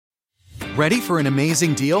Ready for an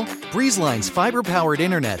amazing deal? BreezeLine's fiber-powered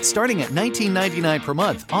internet starting at $19.99 per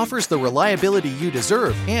month offers the reliability you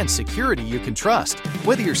deserve and security you can trust.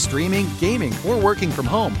 Whether you're streaming, gaming, or working from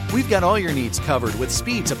home, we've got all your needs covered with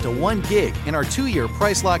speeds up to 1 gig and our 2-year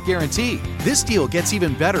price lock guarantee. This deal gets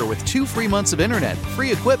even better with 2 free months of internet,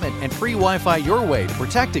 free equipment, and free Wi-Fi your way to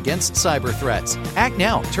protect against cyber threats. Act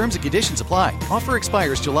now. Terms and conditions apply. Offer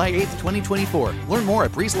expires July 8th, 2024. Learn more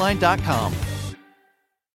at breezeline.com.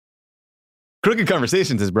 Crooked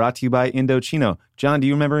Conversations is brought to you by Indochino. John, do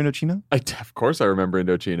you remember Indochino? Of course I remember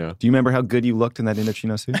Indochino. Do you remember how good you looked in that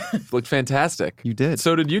Indochino suit? Looked fantastic. You did.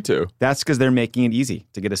 So did you two. That's because they're making it easy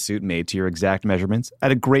to get a suit made to your exact measurements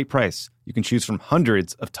at a great price. You can choose from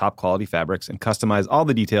hundreds of top quality fabrics and customize all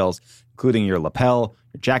the details, including your lapel,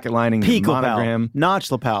 your jacket lining, Peak your lapel, monogram,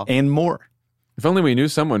 notch lapel, and more. If only we knew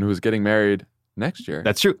someone who was getting married next year.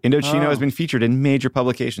 That's true. Indochino has been featured in major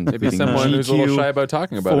publications. Maybe someone who's a little shy about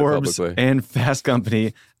talking about Forbes, it publicly. and Fast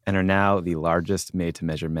Company, and are now the largest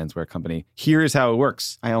made-to-measure menswear company. Here's how it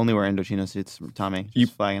works. I only wear Indochino suits, Tommy.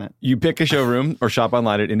 Just flagging it. You pick a showroom or shop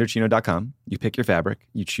online at Indochino.com. You pick your fabric.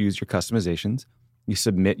 You choose your customizations. You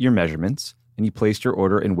submit your measurements. And you place your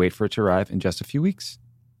order and wait for it to arrive in just a few weeks.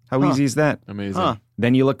 How easy is that? Amazing.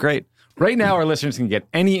 Then you look great. Right now, our listeners can get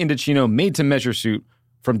any Indochino made-to-measure suit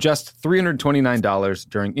from just $329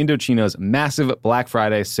 during Indochino's massive Black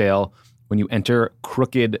Friday sale when you enter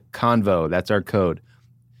Crooked Convo. That's our code.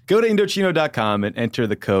 Go to Indochino.com and enter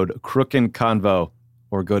the code Crooked Convo,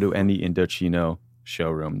 or go to any Indochino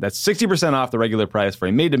showroom. That's 60% off the regular price for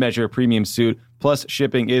a made-to-measure premium suit, plus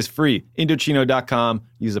shipping is free. Indochino.com.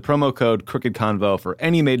 Use the promo code Crooked Convo for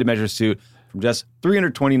any made-to-measure suit from just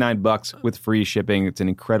 $329 with free shipping. It's an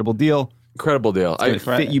incredible deal. Incredible deal. I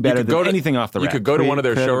fit you better than anything off the rack. You could go to one of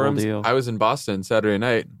their showrooms. Deal. I was in Boston Saturday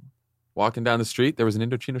night, walking down the street. There was an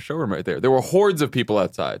Indochino showroom right there. There were hordes of people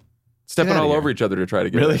outside, stepping all over each other to try to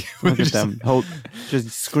get Really? Look at them.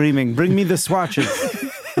 Just screaming, bring me the swatches.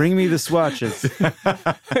 Bring me the swatches.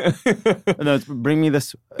 No, bring me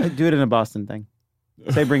this. Do it in a Boston thing.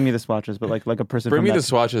 Say bring me the swatches, but like a person Bring from me that. the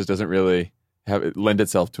swatches doesn't really lend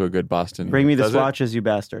itself to a good Boston. Bring me the does it? swatches, you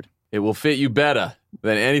bastard. It will fit you better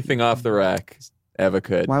than anything off the rack ever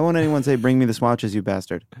could. Why won't anyone say bring me the swatches, you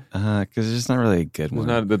bastard? Because it's just not really a good one.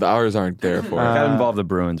 The hours aren't there for it. Got to involve the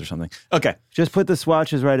Bruins or something. Okay. Just put the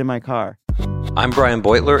swatches right in my car. I'm Brian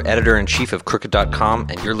Beutler, editor-in-chief of Crooked.com,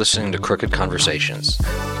 and you're listening to Crooked Conversations.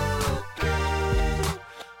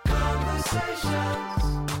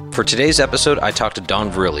 For today's episode, I talked to Don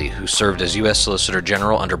Verrilli, who served as U.S. Solicitor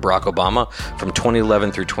General under Barack Obama from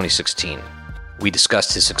 2011 through 2016. We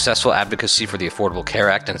discussed his successful advocacy for the Affordable Care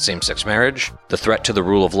Act and same-sex marriage, the threat to the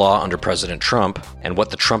rule of law under President Trump, and what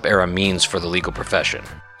the Trump era means for the legal profession.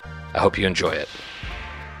 I hope you enjoy it.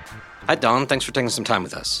 Hi, Don. Thanks for taking some time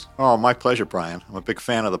with us. Oh, my pleasure, Brian. I'm a big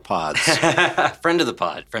fan of the pods. Friend of the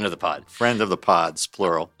pod. Friend of the pods,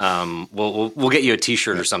 plural. We'll get you a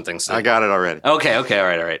T-shirt or something. So. I got it already. Okay, all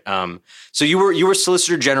right. So you were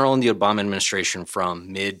Solicitor General in the Obama administration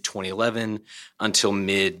from mid 2011 until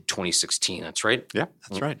mid 2016. That's right. Yeah,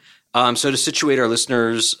 that's right. So to situate our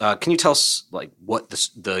listeners, can you tell us what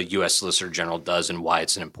the U.S. Solicitor General does and why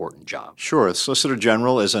it's an important job? Sure. The Solicitor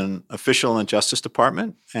General is an official in the Justice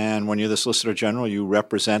Department, and when you're the Solicitor General, you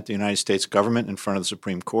represent the United States government in front of the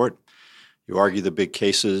Supreme Court. You argue the big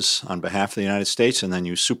cases on behalf of the United States, and then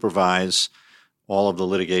you supervise all of the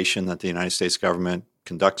litigation that the United States government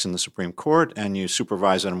conducts in the Supreme Court, and you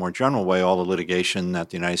supervise in a more general way all the litigation that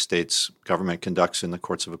the United States government conducts in the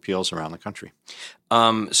courts of appeals around the country.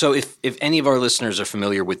 So if any of our listeners are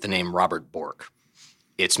familiar with the name Robert Bork,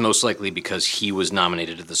 it's most likely because he was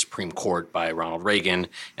nominated to the Supreme Court by Ronald Reagan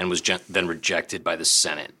and was then rejected by the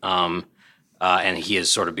Senate. And he has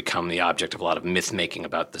sort of become the object of a lot of myth-making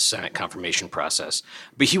about the Senate confirmation process.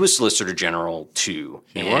 But he was Solicitor General, too.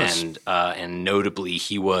 And notably,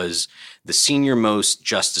 he was the senior-most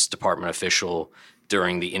Justice Department official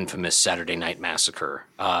during the infamous Saturday Night Massacre.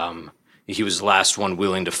 He was the last one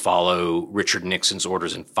willing to follow Richard Nixon's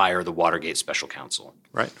orders and fire the Watergate special counsel.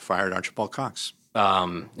 Right, fired Archibald Cox.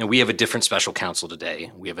 And we have a different special counsel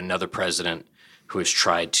today. We have another president who has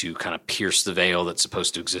tried to kind of pierce the veil that's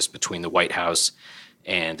supposed to exist between the White House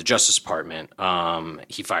and the Justice Department.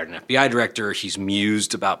 He fired an FBI director. He's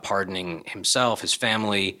mused about pardoning himself, his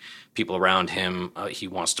family, people around him. He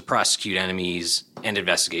wants to prosecute enemies and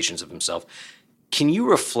investigations of himself. Can you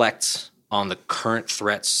reflect on the current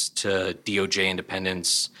threats to DOJ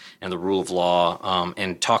independence and the rule of law,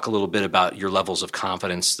 and talk a little bit about your levels of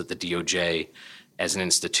confidence that the DOJ as an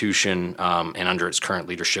institution and under its current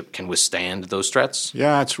leadership can withstand those threats?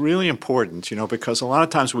 Yeah, it's really important, because a lot of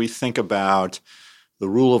times we think about the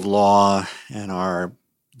rule of law and our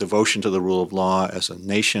devotion to the rule of law as a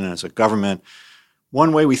nation, as a government,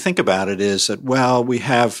 one way we think about it is that, well, we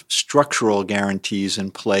have structural guarantees in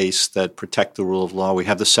place that protect the rule of law. We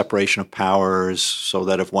have the separation of powers so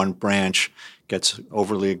that if one branch gets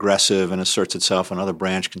overly aggressive and asserts itself, another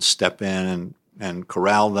branch can step in and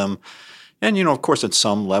corral them. And, of course, at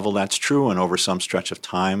some level that's true, and over some stretch of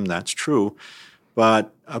time that's true.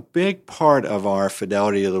 But a big part of our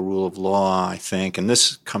fidelity to the rule of law, I think, and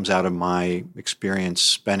this comes out of my experience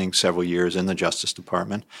spending several years in the Justice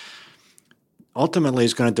Department, ultimately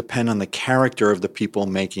is going to depend on the character of the people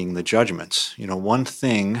making the judgments. One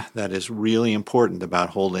thing that is really important about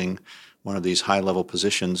holding one of these high-level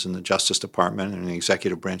positions in the Justice Department and the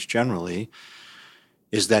executive branch generally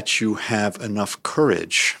is that you have enough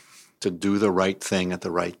courage to do the right thing at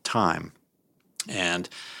the right time. And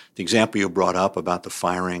the example you brought up about the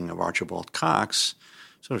firing of Archibald Cox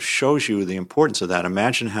sort of shows you the importance of that.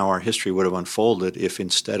 Imagine how our history would have unfolded if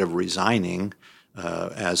instead of resigning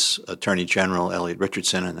as Attorney General Elliot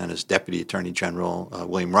Richardson and then as Deputy Attorney General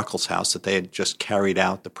William Ruckelshaus, that they had just carried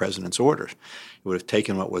out the president's orders. It would have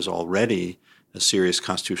taken what was already a serious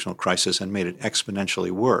constitutional crisis and made it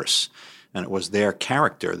exponentially worse. And it was their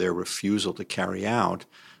character, their refusal to carry out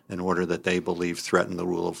an order that they believed threatened the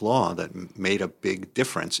rule of law that made a big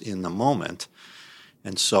difference in the moment.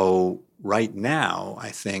 And so right now, I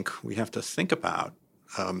think we have to think about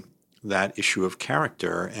that issue of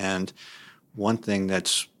character. And one thing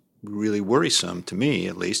that's really worrisome to me,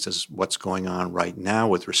 at least, is what's going on right now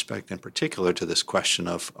with respect in particular to this question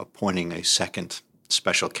of appointing a second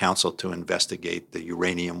special counsel to investigate the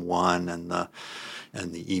Uranium One and the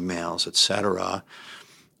emails, et cetera.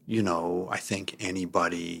 I think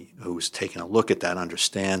anybody who's taken a look at that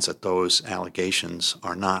understands that those allegations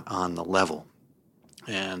are not on the level.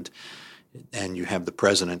 And you have the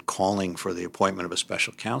president calling for the appointment of a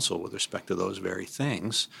special counsel with respect to those very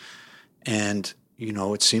things. And,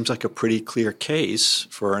 it seems like a pretty clear case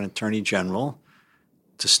for an attorney general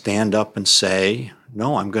to stand up and say,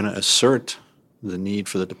 no, I'm going to assert the need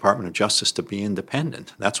for the Department of Justice to be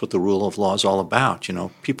independent. That's what the rule of law is all about.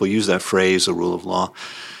 People use that phrase, the rule of law,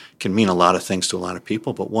 can mean a lot of things to a lot of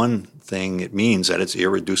people, but one thing it means at its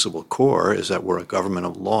irreducible core is that we're a government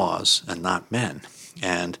of laws and not men.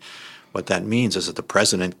 And what that means is that the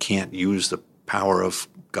president can't use the power of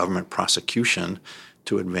government prosecution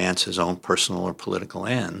to advance his own personal or political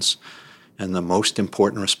ends. And the most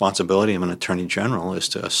important responsibility of an attorney general is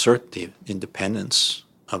to assert the independence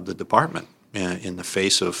of the department in the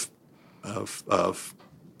face of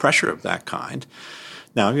pressure of that kind.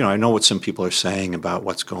 Now, I know what some people are saying about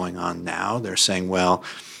what's going on now. They're saying, well,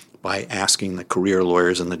 by asking the career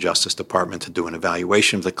lawyers in the Justice Department to do an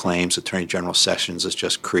evaluation of the claims, Attorney General Sessions is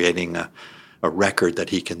just creating a record that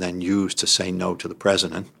he can then use to say no to the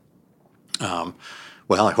president.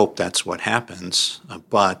 Well, I hope that's what happens.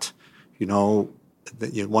 But,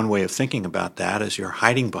 one way of thinking about that is you're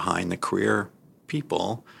hiding behind the career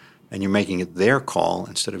people and you're making it their call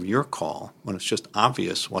instead of your call when it's just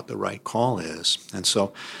obvious what the right call is. And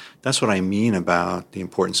so that's what I mean about the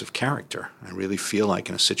importance of character. I really feel like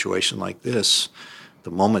in a situation like this,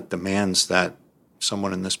 the moment demands that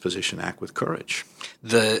someone in this position act with courage.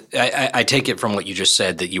 I take it from what you just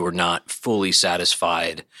said that you were not fully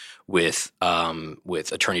satisfied with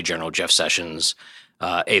Attorney General Jeff Sessions,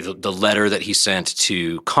 the letter that he sent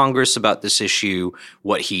to Congress about this issue,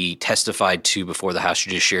 what he testified to before the House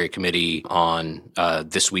Judiciary Committee on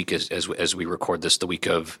this week as we record this, the week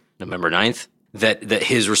of November 9th, that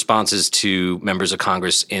his responses to members of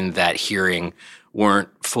Congress in that hearing weren't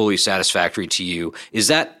fully satisfactory to you. Does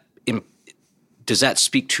that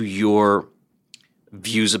speak to your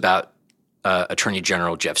views about Attorney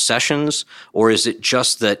General Jeff Sessions, or is it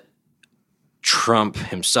just that Trump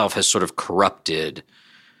himself has sort of corrupted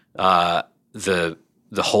the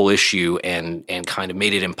whole issue and kind of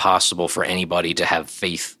made it impossible for anybody to have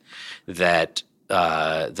faith that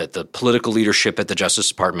the political leadership at the Justice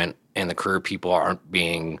Department and the career people aren't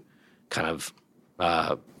being kind of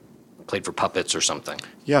played for puppets or something?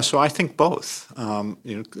 Yeah, so I think both. I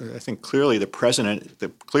think clearly the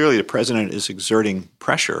president is exerting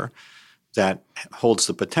pressure that holds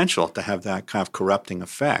the potential to have that kind of corrupting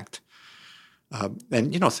effect.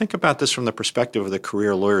 And think about this from the perspective of the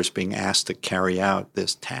career lawyers being asked to carry out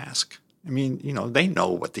this task. I mean, they know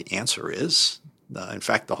what the answer is. In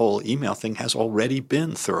fact, the whole email thing has already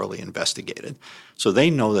been thoroughly investigated. So they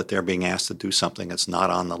know that they're being asked to do something that's not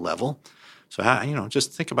on the level. So,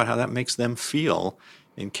 just think about how that makes them feel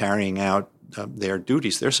in carrying out their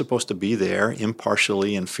duties. They're supposed to be there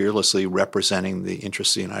impartially and fearlessly representing the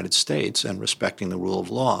interests of the United States and respecting the rule of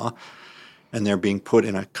law. and they're being put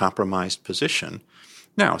in a compromised position.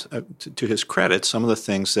 Now, to his credit, some of the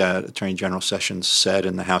things that Attorney General Sessions said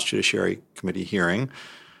in the House Judiciary Committee hearing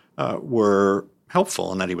were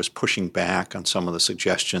helpful in that he was pushing back on some of the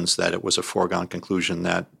suggestions that it was a foregone conclusion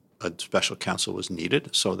that a special counsel was needed.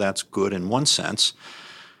 So that's good in one sense.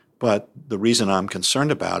 But the reason I'm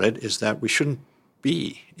concerned about it is that we shouldn't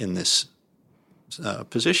be in this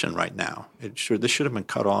position right now. This should have been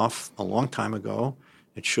cut off a long time ago.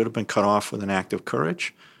 It should have been cut off with an act of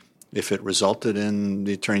courage. If it resulted in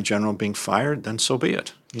the Attorney General being fired, then so be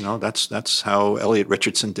it. That's how Elliot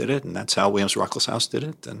Richardson did it, and that's how Williams-Ruckelshaus did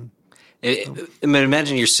it. And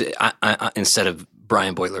imagine instead of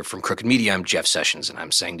Brian Beutler from Crooked Media, I'm Jeff Sessions, and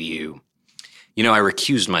I'm saying to you, I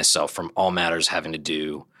recused myself from all matters having to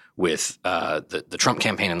do with the Trump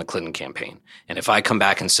campaign and the Clinton campaign. And if I come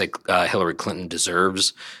back and say Hillary Clinton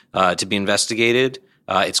deserves to be investigated,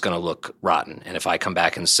 it's going to look rotten. And if I come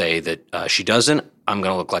back and say that she doesn't, I'm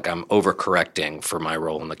going to look like I'm overcorrecting for my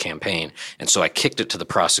role in the campaign. And so I kicked it to the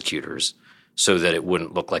prosecutors so that it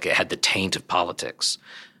wouldn't look like it had the taint of politics.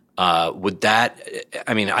 Would that –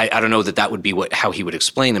 I don't know that would be how he would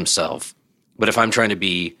explain himself. But if I'm trying to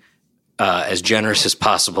be as generous as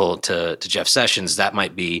possible to Jeff Sessions, that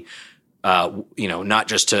might be not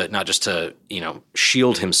just to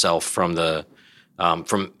shield himself from the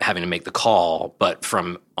from having to make the call, but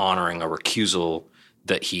from honoring a recusal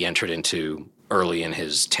that he entered into early in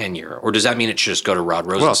his tenure? Or does that mean it should just go to Rod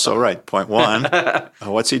Rosenstein? Well, so right. Point one,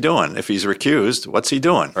 what's he doing? If he's recused, what's he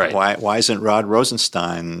doing? Right. Why isn't Rod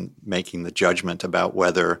Rosenstein making the judgment about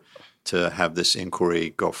whether to have this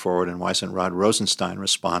inquiry go forward? And why isn't Rod Rosenstein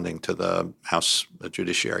responding to the House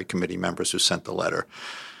Judiciary Committee members who sent the letter?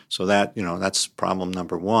 So that's problem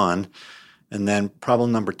number one. And then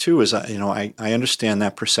problem number two is, I understand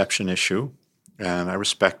that perception issue. And I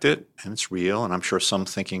respect it, and it's real, and I'm sure some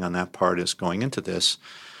thinking on that part is going into this.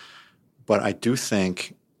 But I do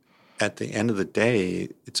think at the end of the day,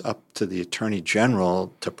 it's up to the Attorney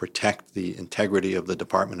General to protect the integrity of the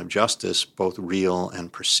Department of Justice, both real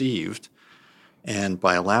and perceived. And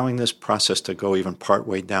by allowing this process to go even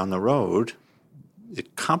partway down the road,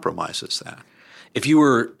 it compromises that. If you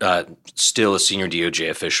were still a senior DOJ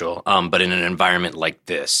official, but in an environment like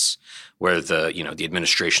this, where the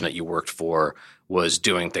administration that you worked for was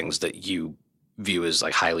doing things that you view as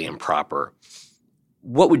like highly improper,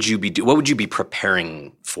 what would you be What would you be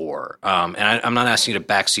preparing for? And I'm not asking you to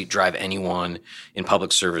backseat drive anyone in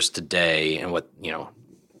public service today and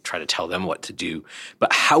try to tell them what to do.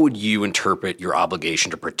 But how would you interpret your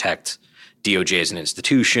obligation to protect DOJ as an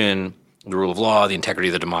institution, the rule of law, the integrity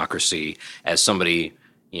of the democracy, as somebody,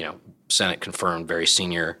 Senate confirmed, very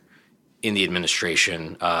senior in the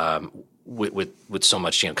administration, with so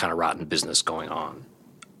much kind of rotten business going on?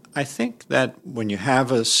 I think that when you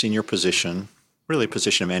have a senior position, really a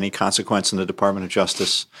position of any consequence in the Department of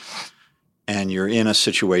Justice, and you're in a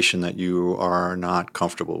situation that you are not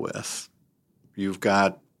comfortable with, you've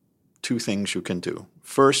got two things you can do.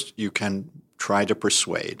 First, you can try to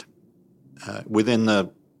persuade within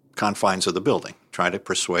the confines of the building, try to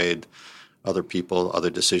persuade other people, other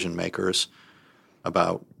decision makers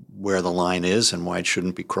about where the line is and why it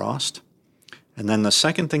shouldn't be crossed. And then the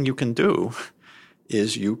second thing you can do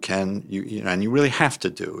is you really have to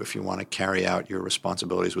do if you want to carry out your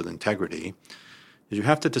responsibilities with integrity, is you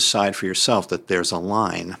have to decide for yourself that there's a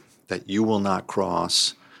line that you will not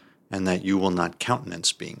cross and that you will not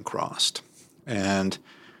countenance being crossed. And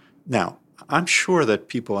now, I'm sure that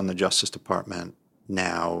people in the Justice Department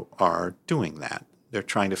now are doing that. They're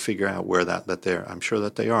trying to figure out where I'm sure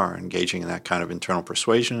that they are engaging in that kind of internal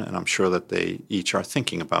persuasion, and I'm sure that they each are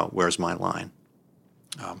thinking about where's my line.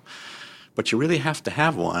 But you really have to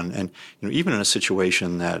have one, and even in a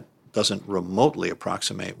situation that doesn't remotely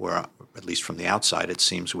approximate where, at least from the outside, it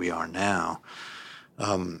seems we are now.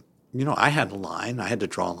 I had a line. I had to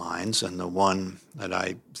draw lines, and the one that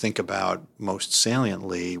I think about most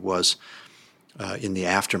saliently was in the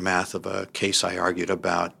aftermath of a case I argued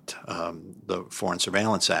about the Foreign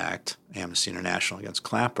Surveillance Act, Amnesty International against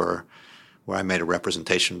Clapper, where I made a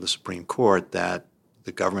representation of the Supreme Court that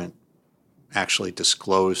the government actually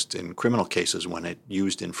disclosed in criminal cases when it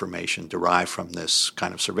used information derived from this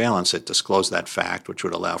kind of surveillance. It disclosed that fact, which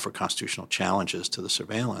would allow for constitutional challenges to the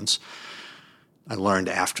surveillance. I learned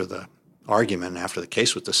after the argument, after the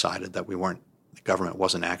case was decided, that the government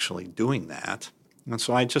wasn't actually doing that. And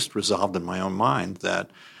so I just resolved in my own mind that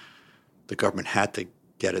the government had to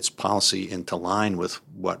get its policy into line with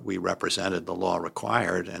what we represented the law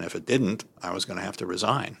required, and if it didn't, I was going to have to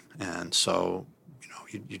resign. And so,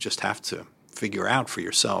 you just have to figure out for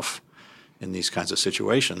yourself in these kinds of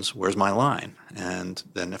situations, where's my line? And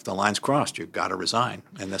then if the line's crossed, you've got to resign.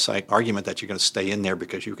 And this argument that you're going to stay in there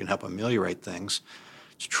because you can help ameliorate things,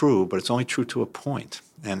 it's true, but it's only true to a point.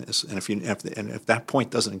 And if that point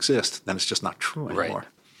doesn't exist, then it's just not true anymore.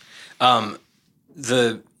 Right.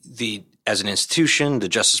 As an institution, the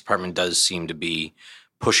Justice Department does seem to be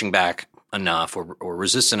pushing back enough or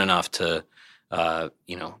resistant enough to the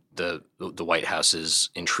White House's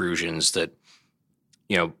intrusions that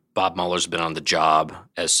Bob Mueller's been on the job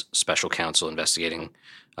as special counsel investigating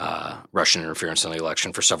Russian interference in the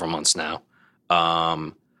election for several months now.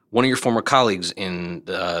 One of your former colleagues in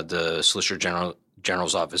the Solicitor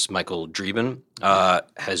General's office, Michael Dreeben,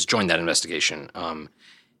 has joined that investigation.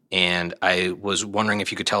 And I was wondering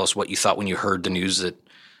if you could tell us what you thought when you heard the news that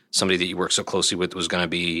somebody that you work so closely with was going to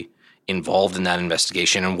be involved in that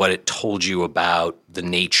investigation, and what it told you about the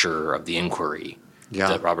nature of the inquiry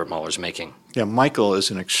that Robert Mueller's making. Yeah, Michael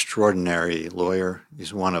is an extraordinary lawyer.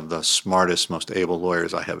 He's one of the smartest, most able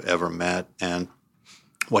lawyers I have ever met. And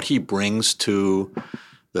what he brings to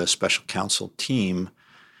the special counsel team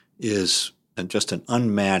is just an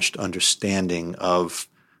unmatched understanding of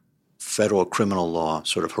federal criminal law,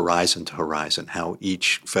 sort of horizon to horizon, how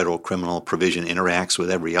each federal criminal provision interacts with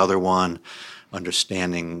every other one,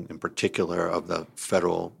 understanding in particular of the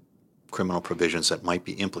federal criminal provisions that might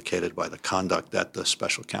be implicated by the conduct that the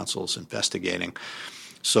special counsel is investigating.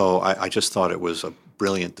 So I just thought it was a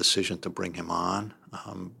brilliant decision to bring him on,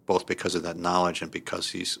 both because of that knowledge and because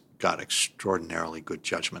he's got extraordinarily good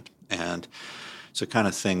judgment. And it's the kind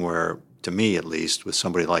of thing where, to me at least, with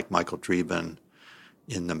somebody like Michael Dreeben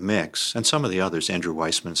in the mix, and some of the others, Andrew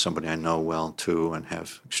Weissman, somebody I know well too and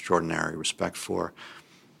have extraordinary respect for,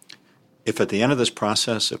 if at the end of this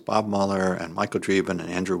process, if Bob Mueller and Michael Dreeben and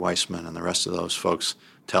Andrew Weissman and the rest of those folks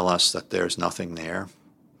tell us that there's nothing there,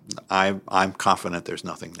 I'm confident there's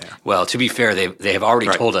nothing there. Well, to be fair, they have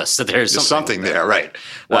already told us that there's something there, right?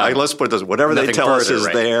 Well, let's put it this way. Whatever they tell us is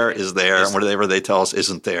there, and whatever they tell us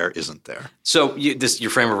isn't there, isn't there. So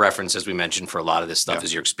your frame of reference, as we mentioned, for a lot of this stuff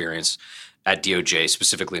is your experience at DOJ,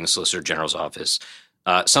 specifically in the Solicitor General's office.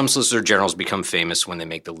 Some Solicitor Generals become famous when they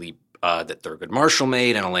make the leap that Thurgood Marshall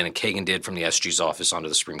made and Elena Kagan did from the SG's office onto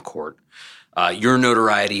the Supreme Court. Your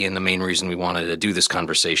notoriety and the main reason we wanted to do this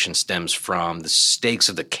conversation stems from the stakes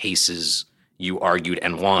of the cases you argued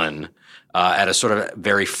and won at a sort of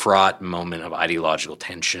very fraught moment of ideological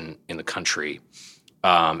tension in the country.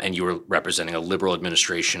 And you were representing a liberal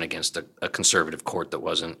administration against a conservative court that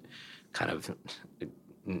wasn't kind of,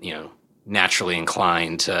 naturally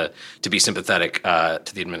inclined to be sympathetic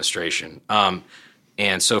to the administration.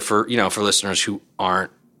 And so for listeners who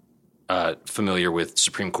aren't familiar with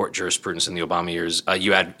Supreme Court jurisprudence in the Obama years,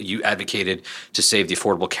 you advocated to save the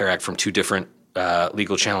Affordable Care Act from two different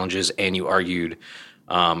legal challenges, and you argued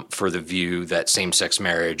for the view that same-sex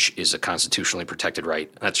marriage is a constitutionally protected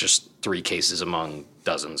right. That's just three cases among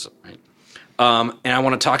dozens, right? And I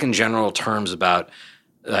want to talk in general terms about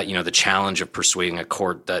the challenge of persuading a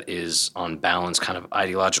court that is on balance kind of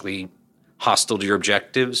ideologically hostile to your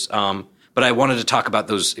objectives. But I wanted to talk about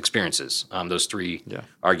those experiences, those three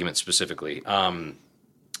arguments specifically.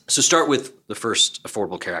 So start with the first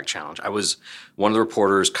Affordable Care Act challenge. I was one of the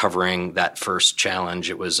reporters covering that first challenge.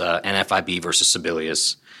 It was NFIB versus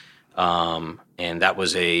Sebelius. And that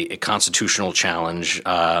was a constitutional challenge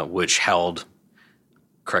which held,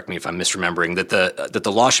 correct me if I'm misremembering, that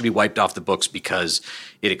the law should be wiped off the books because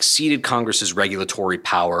it exceeded Congress's regulatory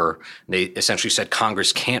power. They essentially said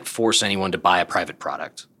Congress can't force anyone to buy a private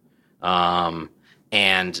product. And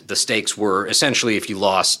the stakes were essentially if you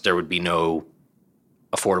lost, there would be no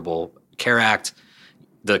Affordable Care Act.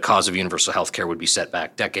 The cause of universal health care would be set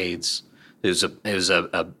back decades. It was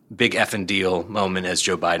a big effing deal moment, as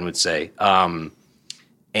Joe Biden would say.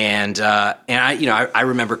 And I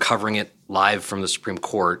remember covering it live from the Supreme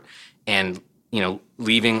Court and,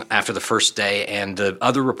 leaving after the first day, and the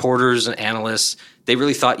other reporters and analysts, they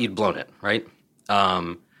really thought you'd blown it, right?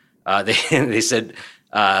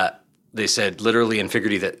 They said literally and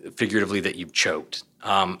figuratively that you've choked.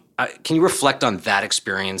 Can you reflect on that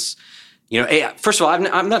experience? First of all,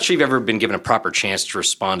 I'm not sure you've ever been given a proper chance to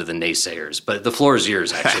respond to the naysayers, but the floor is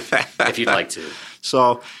yours, actually, if you'd like to.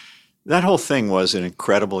 So that whole thing was an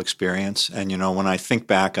incredible experience. And, when I think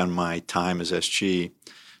back on my time as SG,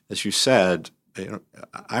 as you said,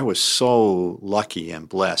 I was so lucky and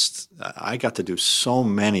blessed. I got to do so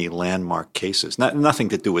many landmark cases. Nothing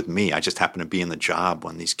to do with me. I just happened to be in the job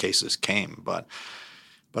when these cases came. But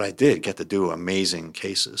I did get to do amazing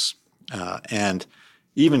cases. And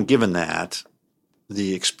even given that,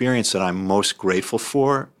 the experience that I'm most grateful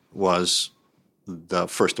for was the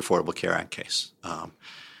first Affordable Care Act case.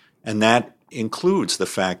 And that includes the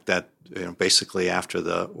fact that basically after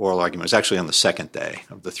the oral argument, it was actually on the second day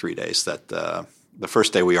of the 3 days that the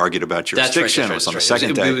first day we argued about jurisdiction. That's right, was on the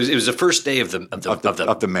second day. It was the first day of the merits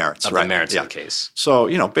of the merits of the case.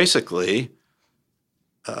 So basically,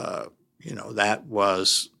 that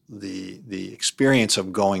was the experience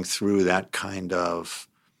of going through that kind of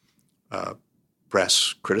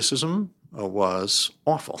press criticism was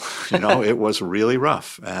awful. It was really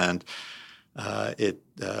rough, and I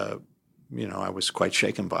was quite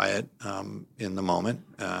shaken by it in the moment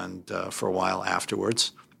and for a while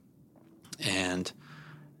afterwards. And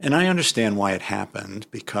I understand why it happened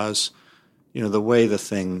because, the way the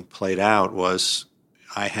thing played out was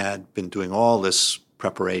I had been doing all this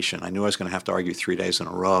preparation. I knew I was going to have to argue 3 days in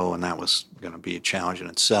a row, and that was going to be a challenge in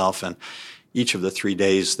itself. And each of the 3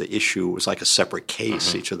 days, the issue was like a separate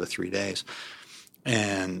case each of the 3 days.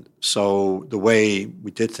 And so the way we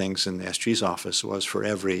did things in the SG's office was for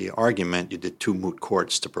every argument, you did 2 moot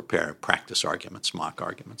courts to prepare practice arguments, mock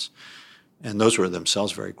arguments. And those were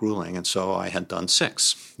themselves very grueling. And so I had done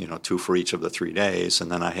 6, 2 for each of the 3 days.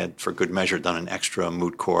 And then I had, for good measure, done an extra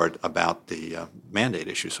moot court about the mandate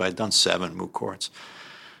issue. So I had done 7 moot courts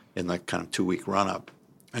in the kind of 2-week run-up.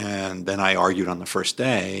 And then I argued on the first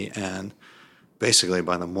day. And basically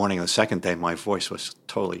by the morning of the second day, my voice was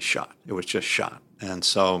totally shot. It was just shot. And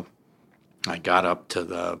so I got up to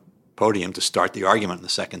the podium to start the argument on the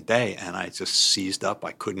second day, and I just seized up.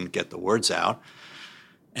 I couldn't get the words out.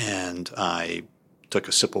 And I took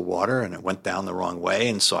a sip of water, and it went down the wrong way.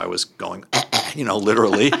 And so I was going,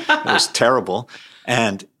 literally. It was terrible.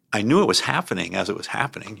 And I knew it was happening as it was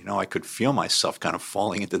happening. I could feel myself kind of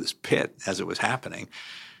falling into this pit as it was happening.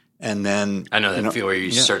 And then I know that feel where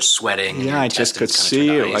you start sweating. And I just could see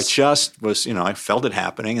it. I just was, I felt it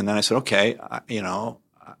happening. And then I said, okay, I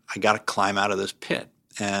got to climb out of this pit.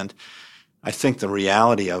 And I think the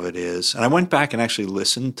reality of it is, and I went back and actually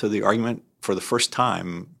listened to the argument for the first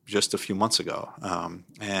time just a few months ago.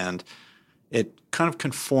 And it kind of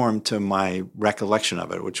conformed to my recollection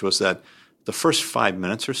of it, which was that the first 5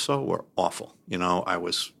 minutes or so were awful. I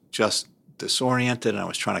was just disoriented, and I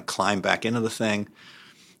was trying to climb back into the thing.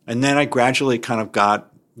 And then I gradually kind of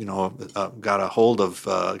got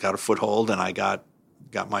a foothold, and I got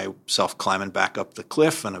myself climbing back up the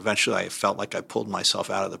cliff, and eventually I felt like I pulled myself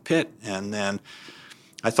out of the pit. And then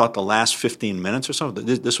I thought the last 15 minutes or so,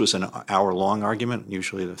 this was an hour-long argument,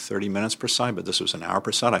 usually the 30 minutes per side, but this was an hour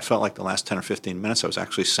per side. I felt like the last 10 or 15 minutes I was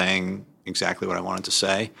actually saying exactly what I wanted to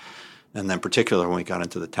say. And then particularly when we got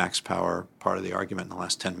into the tax power part of the argument in the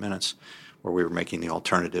last 10 minutes, where we were making the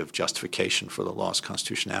alternative justification for the law's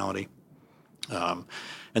constitutionality. And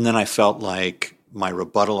then I felt like my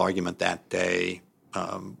rebuttal argument that day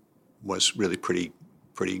was really pretty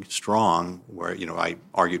strong, where, I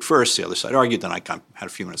argued first, the other side argued, then I had a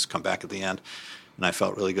few minutes to come back at the end, and I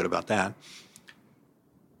felt really good about that.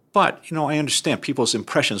 But, I understand people's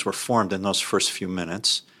impressions were formed in those first few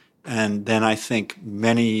minutes, and then I think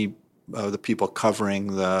many the people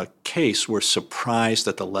covering the case were surprised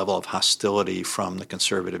at the level of hostility from the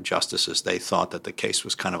conservative justices. They thought that the case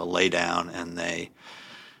was kind of a laydown, and they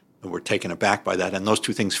were taken aback by that. And those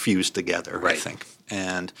two things fused together, right. I think.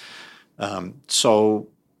 And so,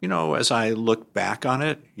 as I look back on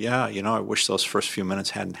it, I wish those first few minutes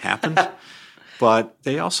hadn't happened. But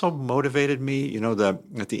they also motivated me.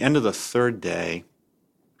 At the end of the third day,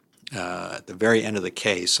 at the very end of the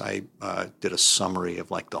case, I did a summary of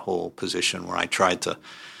the whole position, where I tried to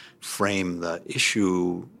frame the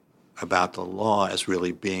issue about the law as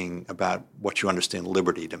really being about what you understand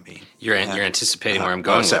liberty to mean. You're anticipating where I'm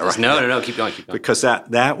going with this. Right? No, keep going. Because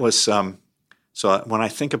that was so when I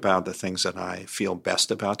think about the things that I feel best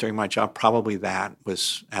about during my job, probably that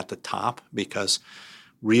was at the top, because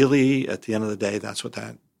really at the end of the day, that's what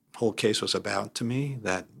that whole case was about to me,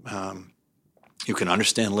 that you can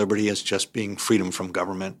understand liberty as just being freedom from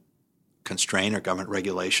government constraint or government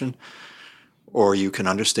regulation, or you can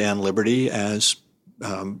understand liberty as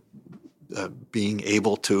being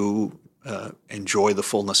able to enjoy the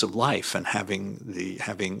fullness of life and having the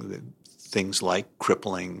things like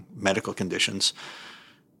crippling medical conditions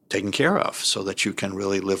taken care of, so that you can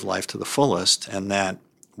really live life to the fullest. And that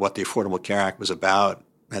what the Affordable Care Act was about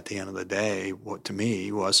at the end of the day, to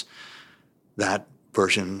me, was that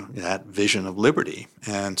vision of liberty.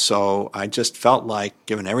 And so I just felt like,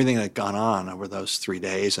 given everything that had gone on over those 3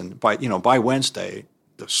 days, and by Wednesday,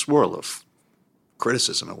 the swirl of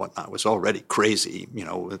criticism and whatnot was already crazy,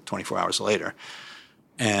 24 hours later.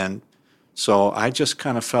 And so I just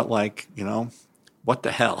kind of felt like, what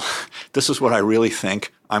the hell? This is what I really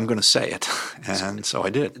think. I'm going to say it. And so I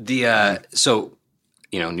did. So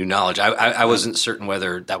new knowledge. I wasn't certain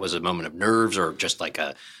whether that was a moment of nerves or just like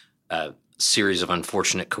a series of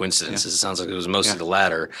unfortunate coincidences. It sounds like it was mostly the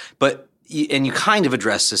latter. But you kind of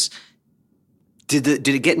addressed this. Did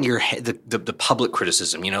it get into your head, the public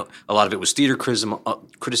criticism? A lot of it was theater criticism.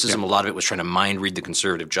 A lot of it was trying to mind read the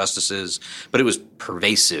conservative justices, but it was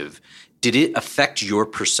pervasive. Did it affect your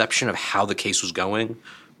perception of how the case was going,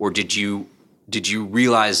 or did you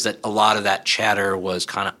realize that a lot of that chatter was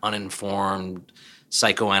kind of uninformed,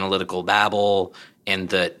 psychoanalytical babble, and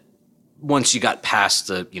that once you got past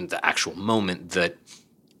the actual moment, that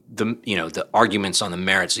the arguments on the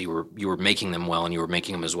merits, that you were making them well, and you were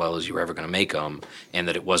making them as well as you were ever going to make them, and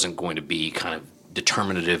that it wasn't going to be kind of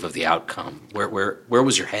determinative of the outcome? Where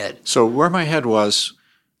was your head? So where my head was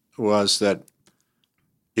that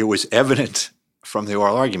it was evident from the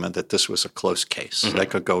oral argument that this was a close case that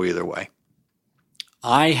could go either way.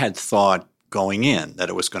 I had thought going in that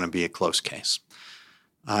it was going to be a close case.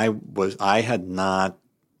 My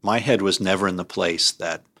head was never in the place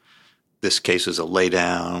that this case is a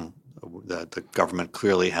laydown, that the government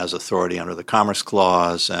clearly has authority under the Commerce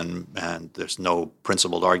Clause, and there's no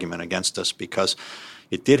principled argument against us, because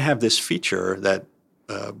it did have this feature that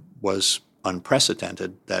was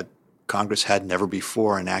unprecedented, that Congress had never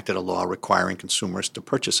before enacted a law requiring consumers to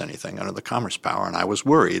purchase anything under the Commerce Power. And I was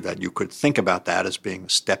worried that you could think about that as being a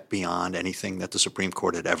step beyond anything that the Supreme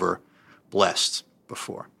Court had ever blessed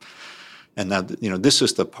before. And now, this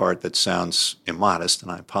is the part that sounds immodest,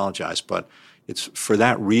 and I apologize, but it's for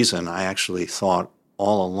that reason I actually thought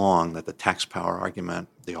all along that the tax power argument,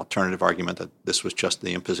 the alternative argument that this was just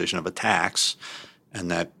the imposition of a tax, and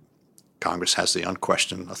that Congress has the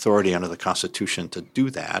unquestioned authority under the Constitution to do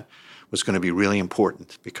that, was going to be really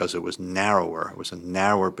important, because it was narrower. It was a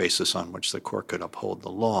narrower basis on which the court could uphold the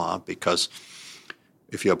law, because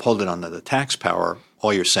if you uphold it under the tax power,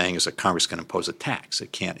 all you're saying is that Congress can impose a tax.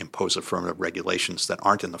 It can't impose affirmative regulations that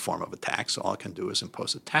aren't in the form of a tax. All it can do is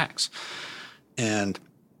impose a tax.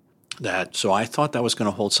 So I thought that was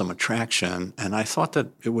going to hold some attraction, and I thought that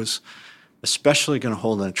it was especially going to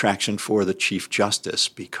hold an attraction for the Chief Justice,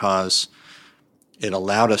 because it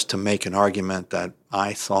allowed us to make an argument that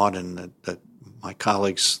I thought, and that my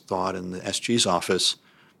colleagues thought in the SG's office,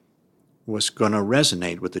 was going to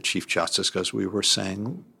resonate with the Chief Justice, because we were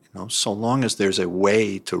saying, so long as there's a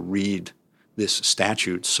way to read this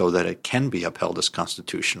statute so that it can be upheld as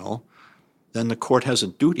constitutional, then the court has a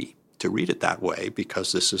duty to read it that way,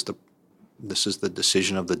 because this is the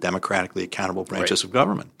decision of the democratically accountable branches of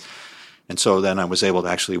government. And so then I was able to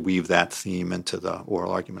actually weave that theme into the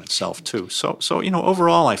oral argument itself too. So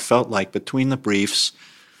overall I felt like between the briefs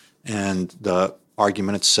and the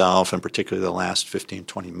argument itself, and particularly the last 15,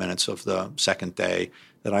 20 minutes of the second day,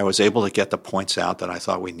 that I was able to get the points out that I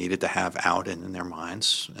thought we needed to have out in their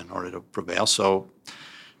minds in order to prevail. So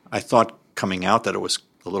I thought coming out that it was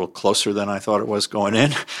a little closer than I thought it was going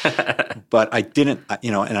in, but I didn't,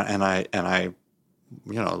 look,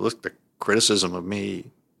 the criticism of me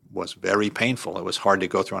was very painful. It was hard to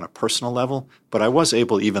go through on a personal level, but I was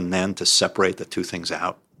able even then to separate the two things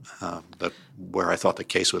out, where I thought the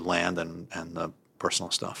case would land and the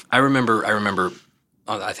personal stuff. I remember,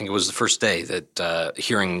 I think it was the first day that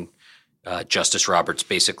hearing Justice Roberts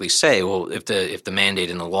basically say, well, if the mandate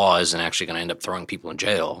in the law isn't actually going to end up throwing people in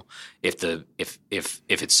jail, if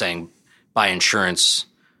it's saying buy insurance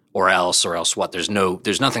or else what, there's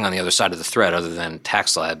nothing on the other side of the thread other than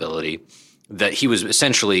tax liability, that he was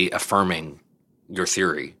essentially affirming your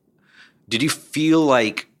theory. Did you feel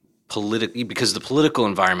like politically, because the political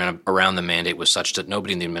environment around the mandate was such that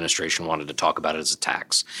nobody in the administration wanted to talk about it as a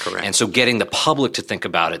tax. Correct. And so getting the public to think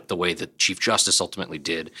about it the way that Chief Justice ultimately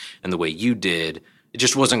did and the way you did, it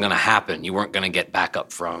just wasn't going to happen. You weren't going to get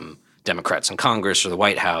backup from Democrats in Congress or the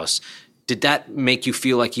White House. Did that make you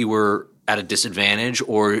feel like you were at a disadvantage,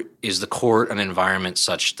 or is the court an environment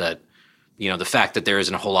such that, the fact that there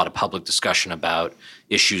isn't a whole lot of public discussion about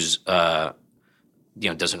issues,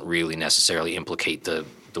 doesn't really necessarily implicate the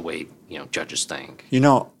way, judges think?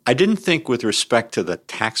 I didn't think with respect to the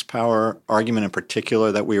tax power argument in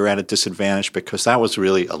particular that we were at a disadvantage, because that was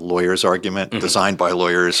really a lawyer's argument designed by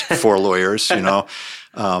lawyers for lawyers,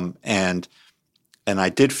 And I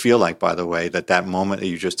did feel like, by the way, that moment that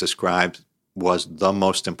you just described was the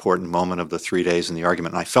most important moment of the 3 days in the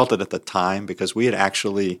argument. And I felt it at the time, because we had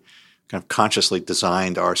actually kind of consciously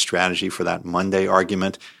designed our strategy for that Monday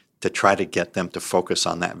argument to try to get them to focus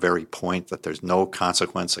on that very point, that there's no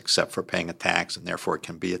consequence except for paying a tax, and therefore it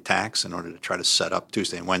can be a tax, in order to try to set up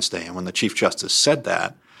Tuesday and Wednesday. And when the Chief Justice said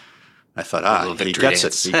that, I thought, he gets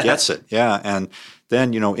it. He gets it. Yeah. And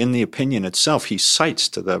then, in the opinion itself, he cites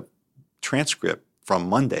to the transcript from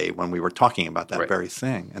Monday when we were talking about that very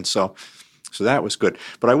thing. And so that was good.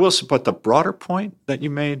 But I will support the broader point that you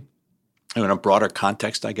made, in a broader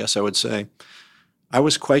context, I guess I would say, I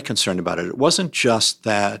was quite concerned about it. It wasn't just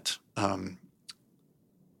that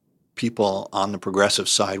people on the progressive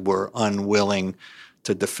side were unwilling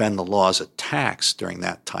to defend the law's attacks during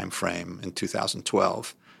that time frame in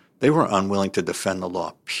 2012. They were unwilling to defend the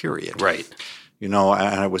law, period. Right.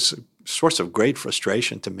 And it was a source of great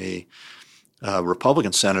frustration to me.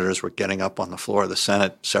 Republican senators were getting up on the floor of the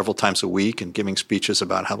Senate several times a week and giving speeches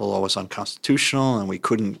about how the law was unconstitutional, and we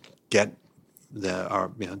couldn't get our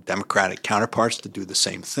Democratic counterparts to do the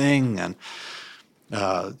same thing. And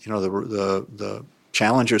the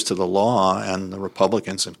challengers to the law and the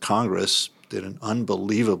Republicans in Congress did an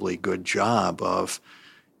unbelievably good job of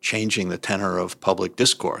changing the tenor of public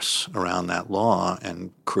discourse around that law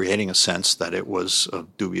and creating a sense that it was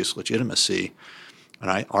of dubious legitimacy.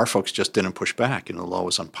 And our folks just didn't push back. The law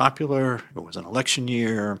was unpopular. It was an election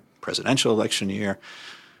year, presidential election year.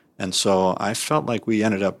 And so I felt like we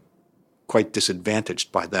ended up quite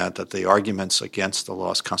disadvantaged by that the arguments against the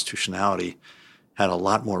law's constitutionality had a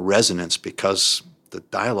lot more resonance because the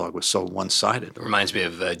dialogue was so one-sided. It reminds me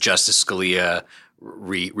of Justice Scalia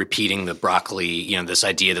repeating the broccoli, this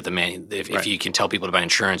idea that if you can tell people to buy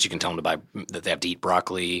insurance, you can tell them that they have to eat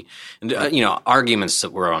broccoli. And, arguments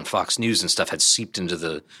that were on Fox News and stuff had seeped into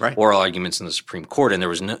the oral arguments in the Supreme Court, and there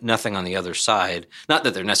was nothing on the other side. Not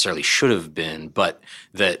that there necessarily should have been, but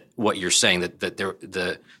that what you're saying, that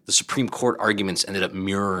the Supreme Court arguments ended up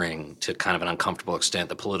mirroring to kind of an uncomfortable extent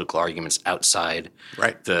the political arguments outside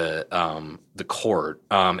the court.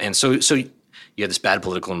 And so you had this bad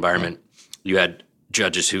political environment. You had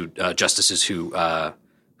justices who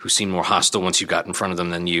seemed more hostile once you got in front of them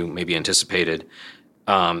than you maybe anticipated.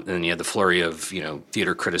 And then you had the flurry of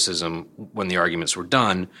theater criticism when the arguments were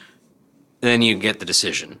done. And then you get the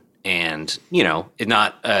decision, and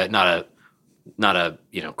not a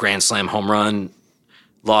grand slam home run,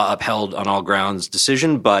 law upheld on all grounds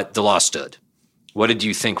decision, but the law stood. What did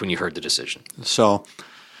you think when you heard the decision? So,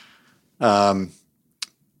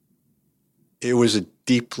 it was a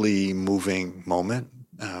deeply moving moment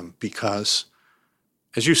because,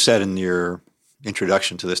 as you said in your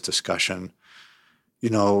introduction to this discussion,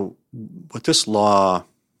 what this law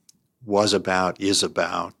is about,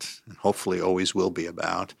 and hopefully always will be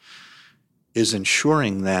about, is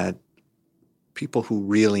ensuring that people who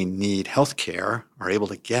really need health care are able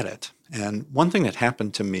to get it. And one thing that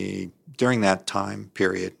happened to me during that time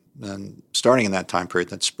period, and starting in that time period,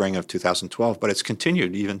 that spring of 2012, but it's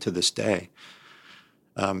continued even to this day,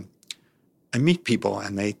 I meet people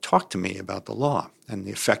and they talk to me about the law and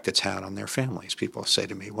the effect it's had on their families. People say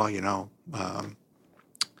to me, well,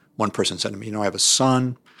 one person said to me, I have a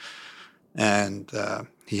son and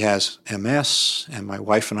he has MS, and my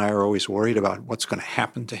wife and I are always worried about what's going to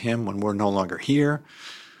happen to him when we're no longer here.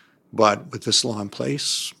 But with this law in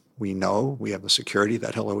place, we know we have the security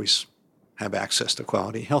that he'll always have access to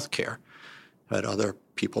quality health care. But other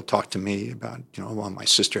people talk to me about, well, my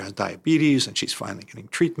sister has diabetes and she's finally getting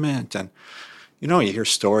treatment. And, you hear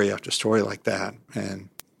story after story like that, and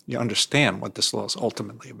you understand what this law is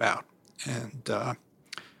ultimately about.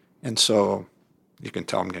 And so you can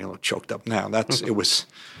tell I'm getting a little choked up now. It was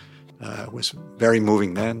very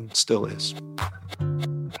moving then, still is.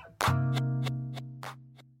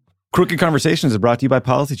 Crooked Conversations is brought to you by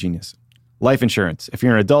Policy Genius. Life insurance. If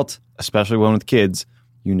you're an adult, especially one with kids,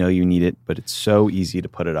 you need it, but it's so easy to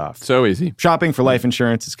put it off. So easy. Shopping for life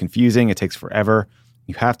insurance is confusing. It takes forever.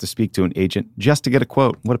 You have to speak to an agent just to get a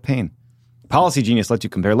quote. What a pain. Policy Genius lets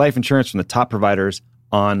you compare life insurance from the top providers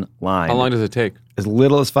online. How long does it take? As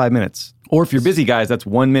little as 5 minutes. Or if you're busy, guys, that's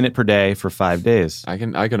 1 minute per day for 5 days. I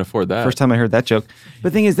can afford that. First time I heard that joke.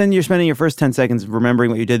 But the thing is, then you're spending your first 10 seconds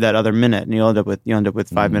remembering what you did that other minute, and you end up with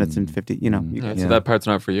 5 minutes and 50. So that part's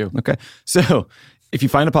not for you. Okay. So if you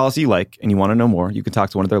find a policy you like and you want to know more, you can talk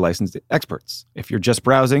to one of their licensed experts. If you're just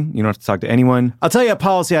browsing, you don't have to talk to anyone. I'll tell you a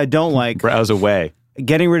policy I don't like. Browse away.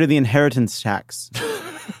 Getting rid of the inheritance tax.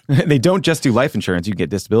 They don't just do life insurance. You get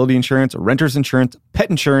disability insurance, renter's insurance, pet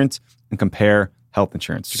insurance, and compare health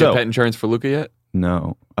insurance. Did you get pet insurance for Luca yet?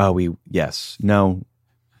 No. Yes. No.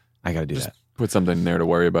 I got to do that. Put something in there to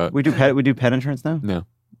worry about. We do pet insurance now? No.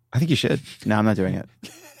 I think you should. No, I'm not doing it.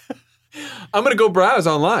 I'm going to go browse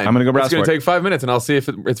online. I'm going to go browse. It's going to take 5 minutes, and I'll see if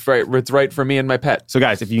it's right for me and my pet. So,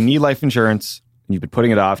 guys, if you need life insurance and you've been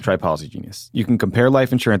putting it off, try Policy Genius. You can compare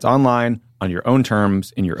life insurance online on your own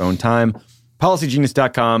terms in your own time.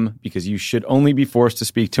 PolicyGenius.com, because you should only be forced to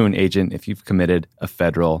speak to an agent if you've committed a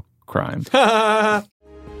federal crime.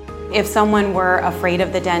 If someone were afraid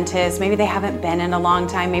of the dentist, maybe they haven't been in a long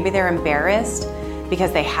time, maybe they're embarrassed,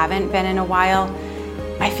 because they haven't been in a while,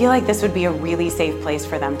 I feel like this would be a really safe place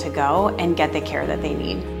for them to go and get the care that they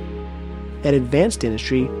need. At Advanced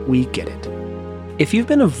Dentistry, we get it. If you've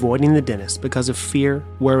been avoiding the dentist because of fear,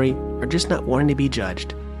 worry, or just not wanting to be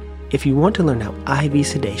judged, if you want to learn how IV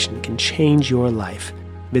sedation can change your life,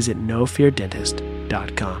 visit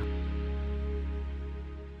nofeardentist.com.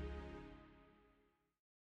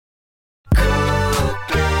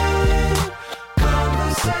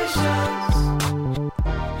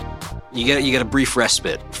 You get a brief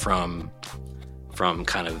respite from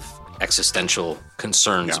kind of existential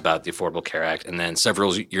concerns about the Affordable Care Act, and then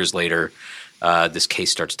several years later, this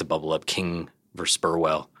case starts to bubble up: King versus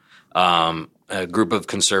Burwell. A group of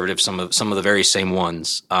conservatives, some of the very same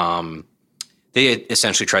ones, they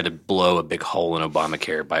essentially tried to blow a big hole in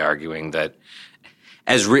Obamacare by arguing that,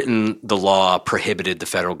 as written, the law prohibited the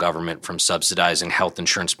federal government from subsidizing health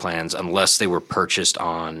insurance plans unless they were purchased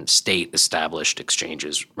on state-established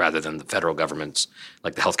exchanges rather than the federal government's,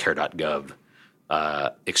 like the healthcare.gov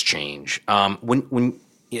exchange. When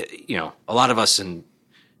you know, a lot of us in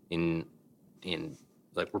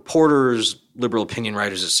like reporters, liberal opinion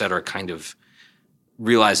writers, et cetera, kind of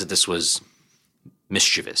realized that this was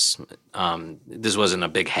mischievous. This wasn't a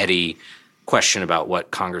big, heady question about what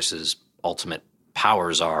Congress's ultimate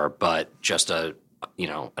powers are, but just an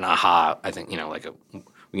aha. I think, we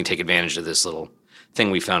can take advantage of this little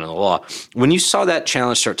thing we found in the law. When you saw that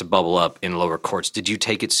challenge start to bubble up in lower courts, did you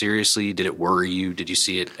take it seriously? Did it worry you? Did you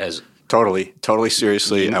see it as Totally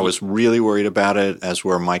seriously? I was really worried about it, as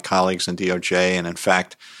were my colleagues in DOJ, and in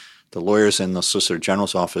fact, the lawyers in the Solicitor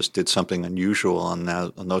General's office did something unusual on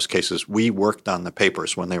those cases. We worked on the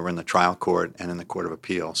papers when they were in the trial court and in the Court of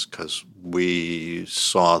Appeals because we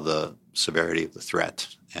saw the severity of the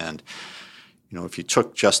threat. And, if you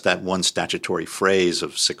took just that one statutory phrase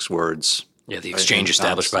of 6 words, the exchange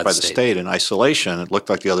established by the state in isolation, it looked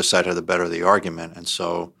like the other side had the better of the argument. And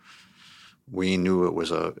so we knew it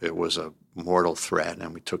was a mortal threat,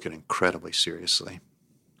 and we took it incredibly seriously.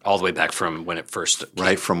 All the way back from when it first came.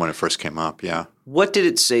 Right from when it first came up, yeah. What did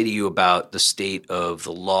it say to you about the state of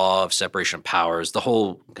the law, of separation of powers, the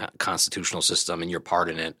whole constitutional system and your part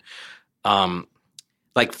in it?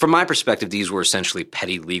 Like, from my perspective, these were essentially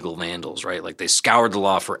petty legal vandals, right? Like, they scoured the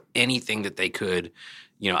law for anything that they could,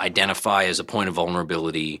 identify as a point of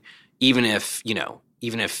vulnerability, even if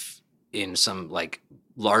in some, like,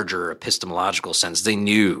 larger epistemological sense, they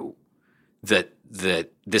knew that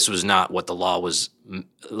this was not what the law was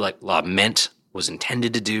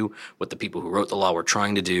intended to do, what the people who wrote the law were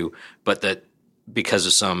trying to do, but that because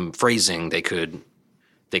of some phrasing they could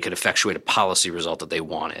effectuate a policy result that they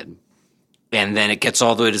wanted. And then it gets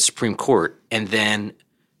all the way to the Supreme Court, and then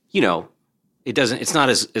it's not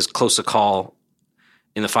as close a call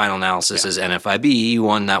in the final analysis as NFIB. You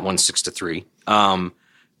won that one 6-3,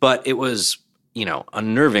 but it was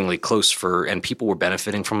unnervingly close and people were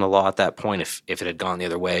benefiting from the law at that point. If it had gone the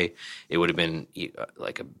other way, it would have been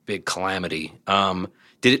like a big calamity.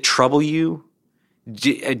 Did it trouble you?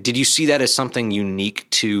 Did you see that as something unique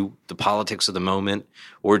to the politics of the moment,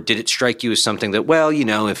 or did it strike you as something that,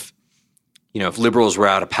 if liberals were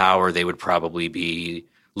out of power, they would probably be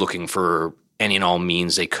looking for any and all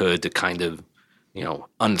means they could to kind of,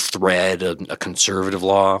 unthread a conservative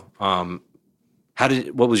law?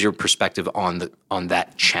 What was your perspective on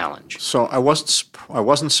that challenge? So I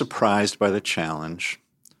wasn't surprised by the challenge,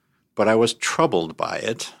 but I was troubled by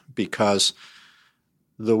it because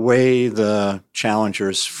the way the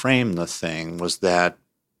challengers framed the thing was that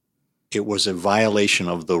it was a violation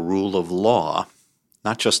of the rule of law,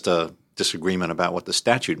 not just a disagreement about what the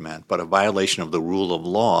statute meant, but a violation of the rule of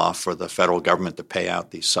law for the federal government to pay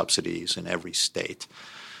out these subsidies in every state.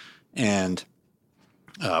 And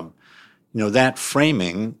that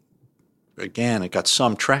framing, again, it got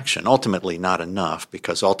some traction. Ultimately, not enough,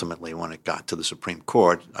 because ultimately when it got to the Supreme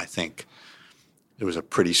Court, I think there was a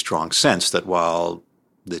pretty strong sense that while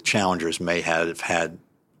the challengers may have had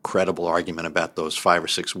credible argument about those 5 or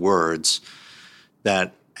 6 words,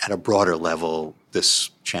 that at a broader level, this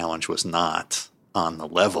challenge was not on the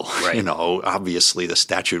level. Right. Obviously the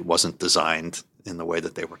statute wasn't designed in the way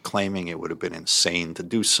that they were claiming. It would have been insane to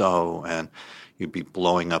do so, and you'd be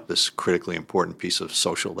blowing up this critically important piece of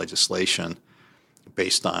social legislation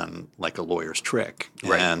based on like a lawyer's trick.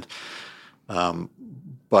 Right. And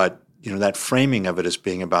but that framing of it as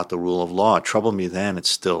being about the rule of law troubled me then. It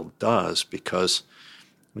still does, because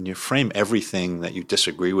when you frame everything that you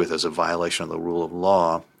disagree with as a violation of the rule of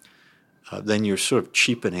law, then you're sort of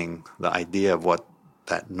cheapening the idea of what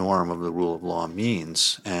that norm of the rule of law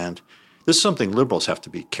means. And this is something liberals have to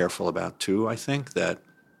be careful about too, I think, that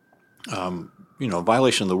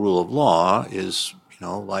violation of the rule of law is,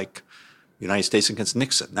 like United States against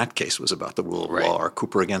Nixon. That case was about the rule of law. Or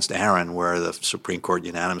Cooper against Aaron, where the Supreme Court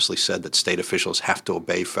unanimously said that state officials have to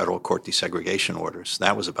obey federal court desegregation orders.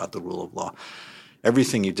 That was about the rule of law.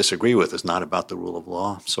 Everything you disagree with is not about the rule of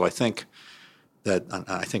law. So I think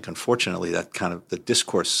unfortunately that kind of the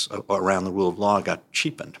discourse around the rule of law got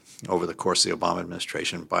cheapened over the course of the Obama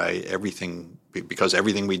administration by everything, because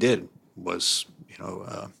everything we did was,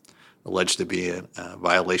 alleged to be a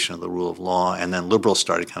violation of the rule of law, and then liberals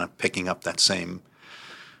started kind of picking up that same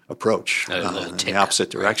approach in the opposite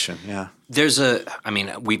direction. Yeah,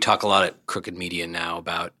 we talk a lot at Crooked Media now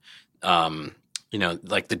about,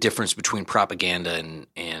 like the difference between propaganda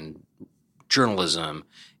and journalism,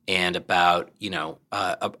 and about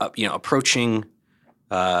approaching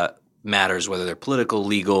matters, whether they're political,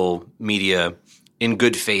 legal, media, in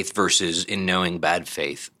good faith versus in knowing bad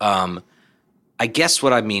faith. I guess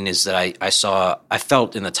what I mean is that I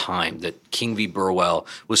felt in the time that King v. Burwell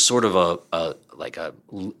was sort of like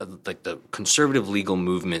the conservative legal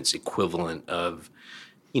movement's equivalent of,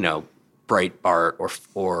 Breitbart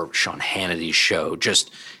or Sean Hannity's show. Just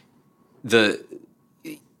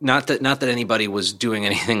not that anybody was doing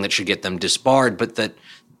anything that should get them disbarred, but that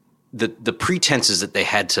the pretenses that they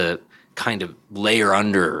had to kind of layer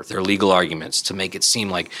under their legal arguments to make it seem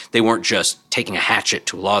like they weren't just taking a hatchet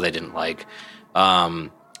to a law they didn't like.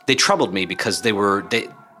 They troubled me because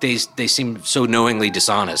they seemed so knowingly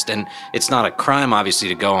dishonest, and it's not a crime obviously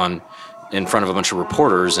to go on in front of a bunch of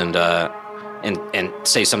reporters and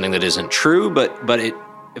say something that isn't true, but it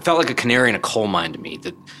felt like a canary in a coal mine to me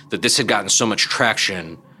that this had gotten so much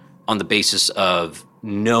traction on the basis of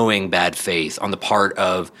knowing bad faith on the part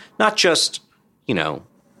of not just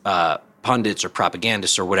pundits or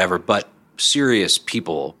propagandists or whatever, but serious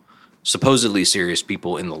people, supposedly serious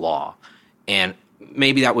people in the law. And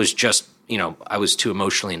maybe that was just, I was too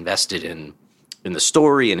emotionally invested in the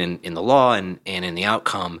story and in the law and in the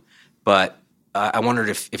outcome. But I wondered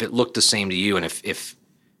if it looked the same to you, and if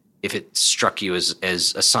it struck you as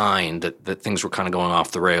a sign that things were kind of going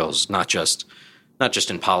off the rails, not just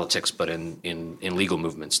in politics, but in legal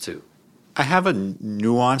movements too. I have a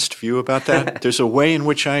nuanced view about that. There's a way in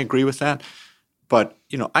which I agree with that. But,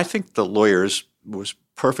 I think the lawyers was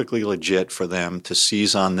perfectly legit for them to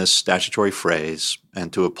seize on this statutory phrase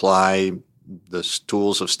and to apply the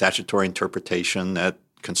tools of statutory interpretation that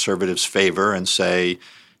conservatives favor and say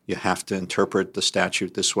you have to interpret the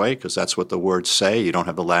statute this way because that's what the words say. You don't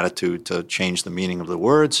have the latitude to change the meaning of the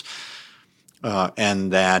words.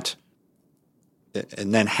 And then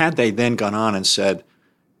had they then gone on and said,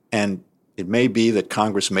 and it may be that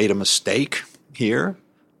Congress made a mistake here,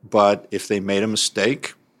 but if they made a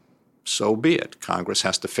mistake, so be it. Congress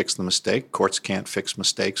has to fix the mistake. Courts can't fix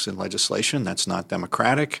mistakes in legislation. That's not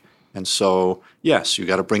democratic. And so, yes, you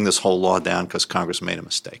got to bring this whole law down because Congress made a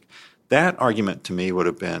mistake. That argument to me would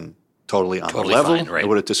have been totally on the level. Fine, right? I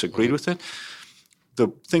would have disagreed with it. The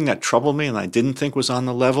thing that troubled me and I didn't think was on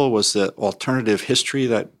the level was the alternative history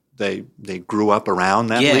that they grew up around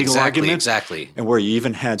that legal argument. Exactly. And where you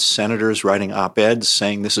even had senators writing op-eds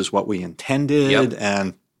saying this is what we intended.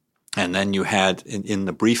 Yep. And then you had in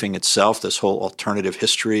the briefing itself this whole alternative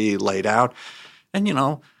history laid out. And,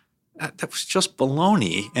 that was just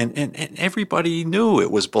baloney. And everybody knew it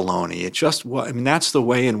was baloney. It just was. That's the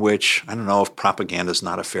way in which, I don't know if propaganda is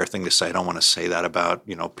not a fair thing to say. I don't want to say that about,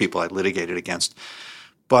 people I litigated against.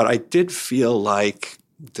 But I did feel like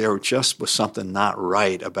there just was something not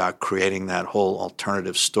right about creating that whole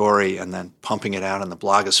alternative story and then pumping it out in the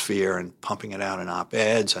blogosphere and pumping it out in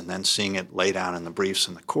op-eds and then seeing it laid out in the briefs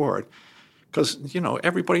in the court. Because,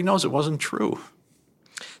 everybody knows it wasn't true.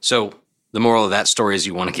 So the moral of that story is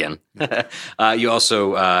you won again. You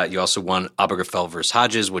also won Obergefell versus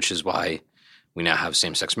Hodges, which is why we now have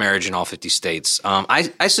same-sex marriage in all 50 states.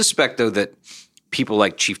 I suspect, though, that people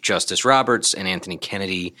like Chief Justice Roberts and Anthony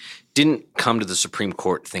Kennedy didn't come to the Supreme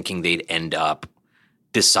Court thinking they'd end up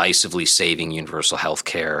decisively saving universal health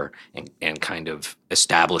care and kind of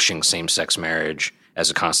establishing same-sex marriage as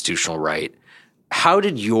a constitutional right. How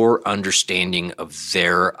did your understanding of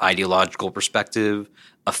their ideological perspective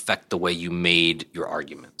affect the way you made your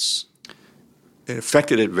arguments? It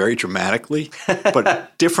affected it very dramatically,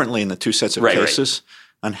 but differently in the two sets of cases.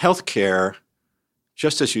 Right. On health care,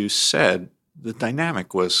 just as you said, the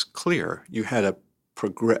dynamic was clear. You had a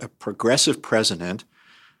progressive president,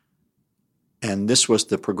 and this was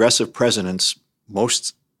the progressive president's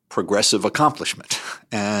most progressive accomplishment,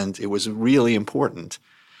 and it was really important.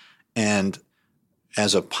 And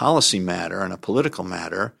as a policy matter and a political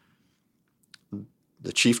matter,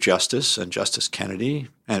 the Chief Justice and Justice Kennedy,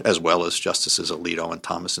 and as well as Justices Alito and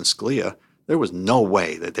Thomas and Scalia, there was no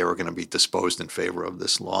way that they were going to be disposed in favor of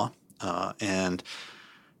this law. And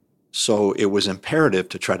so it was imperative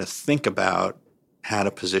to try to think about how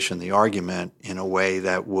to position the argument in a way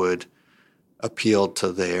that would appeal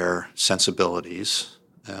to their sensibilities.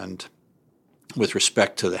 And with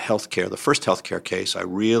respect to the first healthcare case, I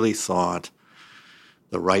really thought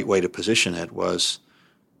the right way to position it was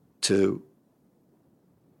to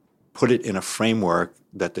put it in a framework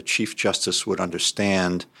that the Chief Justice would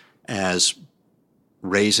understand as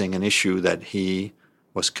raising an issue that he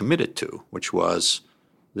was committed to, which was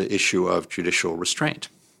the issue of judicial restraint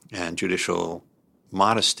and judicial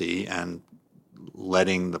modesty and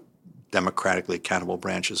letting the democratically accountable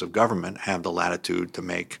branches of government have the latitude to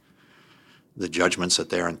make the judgments that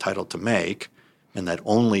they're entitled to make, and that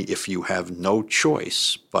only if you have no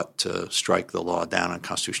choice but to strike the law down on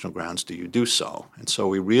constitutional grounds do you do so. And so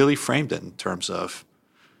we really framed it in terms of,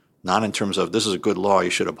 not in terms of this is a good law, you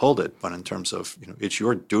should uphold it, but in terms of, it's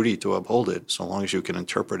your duty to uphold it so long as you can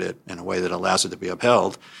interpret it in a way that allows it to be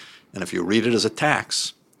upheld. And if you read it as a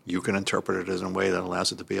tax, you can interpret it as a way that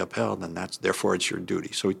allows it to be upheld, and therefore it's your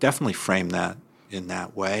duty. So we definitely framed that in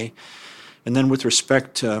that way. And then with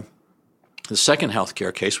respect to the second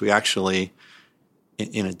healthcare case, we actually,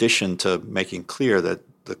 in addition to making clear that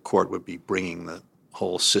the court would be bringing the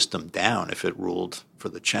whole system down if it ruled for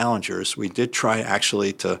the challengers, we did try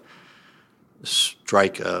actually to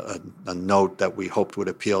strike a note that we hoped would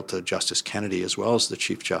appeal to Justice Kennedy as well as the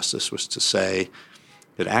Chief Justice, was to say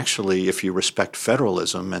that actually if you respect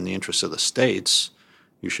federalism and the interests of the states,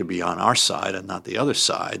 you should be on our side and not the other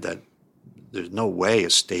side, that there's no way a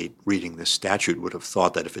state reading this statute would have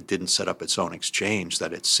thought that if it didn't set up its own exchange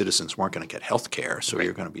that its citizens weren't going to get health care. So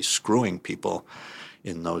you're going to be screwing people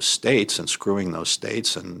in those states and screwing those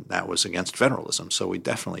states, and that was against federalism. So we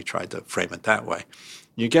definitely tried to frame it that way.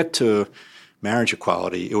 You get to marriage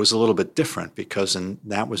equality, it was a little bit different because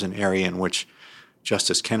that was an area in which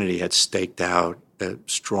Justice Kennedy had staked out a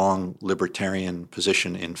strong libertarian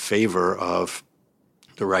position in favor of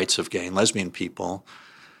the rights of gay and lesbian people.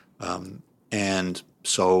 And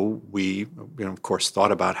so we, of course,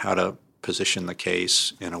 thought about how to position the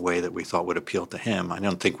case in a way that we thought would appeal to him. I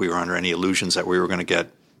don't think we were under any illusions that we were going to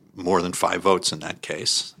get more than 5 votes in that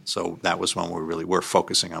case. So that was when we really were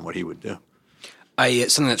focusing on what he would do.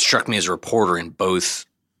 Something that struck me as a reporter in both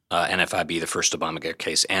NFIB, the first Obamacare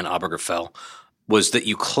case, and Obergefell was that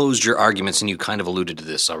you closed your arguments, and you kind of alluded to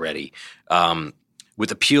this already,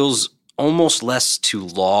 with appeals almost less to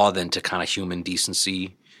law than to kind of human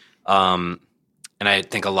decency. And I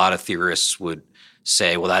think a lot of theorists would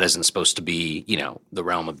say, well, that isn't supposed to be, the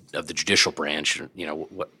realm of the judicial branch,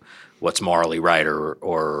 what's morally right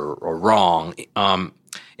or wrong.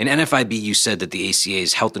 In NFIB, you said that the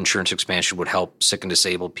ACA's health insurance expansion would help sick and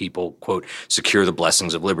disabled people, quote, secure the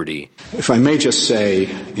blessings of liberty. If I may just say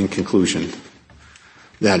in conclusion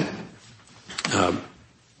that I'd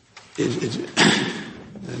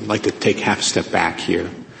like to take half a step back here,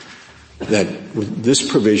 that with this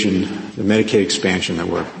provision, the Medicaid expansion that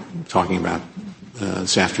we're talking about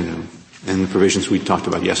this afternoon, and the provisions we talked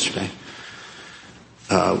about yesterday,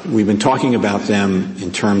 we've been talking about them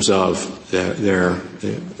in terms of their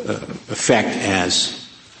effect as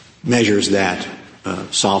measures that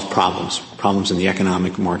solve problems in the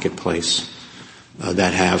economic marketplace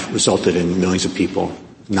that have resulted in millions of people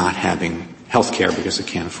not having health care because they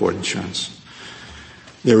can't afford insurance.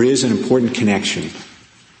 There is an important connection,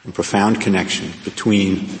 a profound connection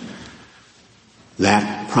between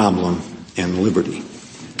that problem and liberty.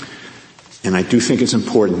 And I do think it's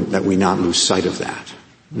important that we not lose sight of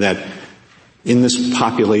that in this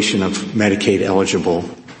population of Medicaid-eligible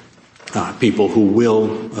people who will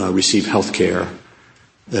receive health care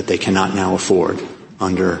that they cannot now afford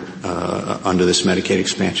under this Medicaid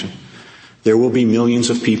expansion, there will be millions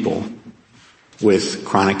of people with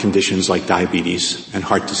chronic conditions like diabetes and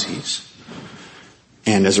heart disease.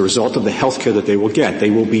 And as a result of the health care that they will get, they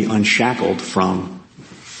will be unshackled from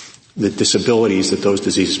the disabilities that those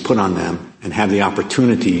diseases put on them and have the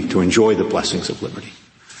opportunity to enjoy the blessings of liberty.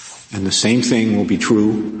 And the same thing will be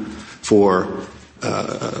true for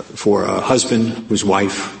a husband whose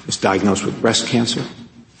wife is diagnosed with breast cancer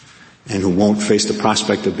and who won't face the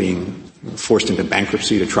prospect of being forced into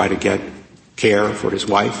bankruptcy to try to get care for his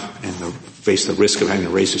wife and face the risk of having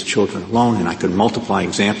to raise his children alone. And I could multiply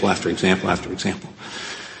example after example after example.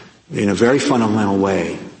 In a very fundamental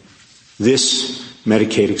way, this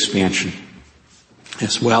Medicaid expansion,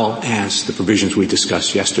 as well as the provisions we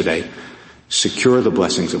discussed yesterday, secure the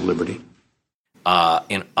blessings of liberty.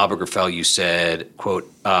 In Obergefell, you said,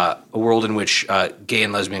 quote, a world in which gay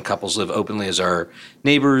and lesbian couples live openly as our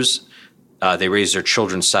neighbors. They raise their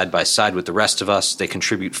children side by side with the rest of us. They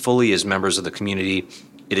contribute fully as members of the community.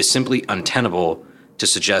 It is simply untenable to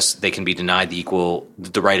suggest they can be denied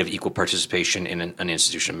the right of equal participation in an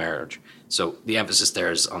institution of marriage. So the emphasis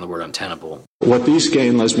there is on the word untenable. What these gay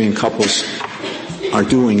and lesbian couples are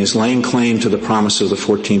doing is laying claim to the promise of the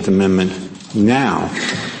 14th Amendment now,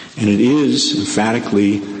 and it is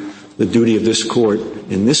emphatically the duty of this court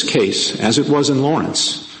in this case, as it was in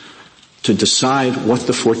Lawrence, to decide what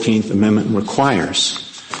the 14th Amendment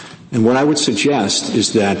requires. And what I would suggest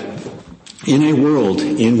is that in a world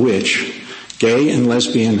in which gay and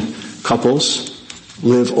lesbian couples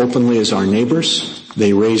live openly as our neighbors,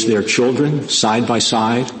 they raise their children side by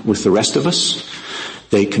side with the rest of us,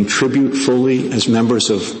 they contribute fully as members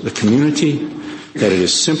of the community, that it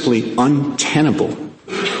is simply untenable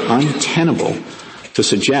to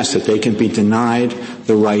suggest that they can be denied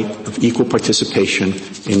the right of equal participation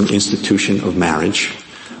in the institution of marriage,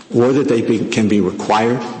 or that they can be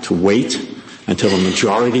required to wait until a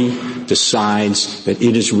majority decides that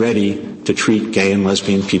it is ready to treat gay and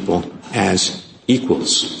lesbian people as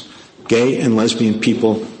equals. Gay and lesbian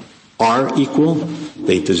people are equal.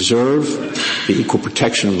 They deserve the equal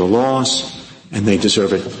protection of the laws, and they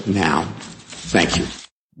deserve it now. Thank you.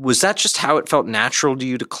 Was that just how it felt natural to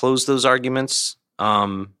you to close those arguments?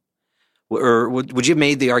 Or would you have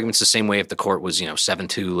made the arguments the same way if the court was,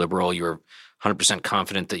 7-2 liberal, you were 100%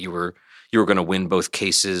 confident that you were going to win both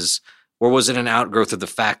cases? Or was it an outgrowth of the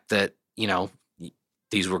fact that,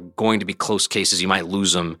 these were going to be close cases, you might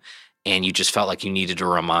lose them, and you just felt like you needed to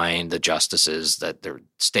remind the justices that their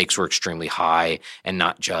stakes were extremely high, and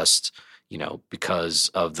not just,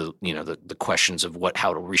 because of the questions of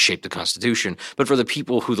how to reshape the Constitution, but for the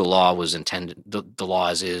people who the law was intended, the law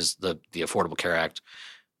as is, the Affordable Care Act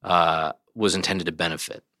was intended to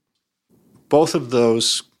benefit? Both of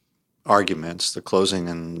those arguments, the closing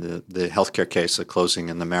in the healthcare case, the closing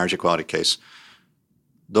in the marriage equality case,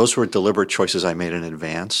 those were deliberate choices I made in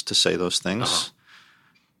advance to say those things. Uh-huh.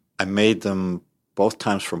 I made them both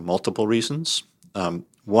times for multiple reasons.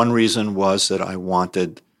 One reason was that I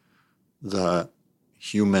wanted the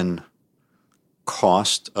human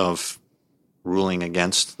cost of ruling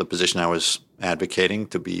against the position I was advocating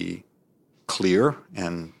to be clear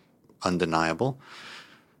and undeniable.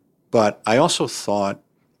 But I also thought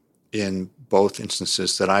in both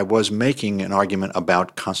instances that I was making an argument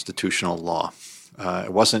about constitutional law.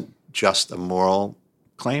 It wasn't just a moral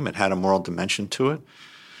claim. It had a moral dimension to it.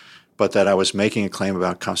 But that I was making a claim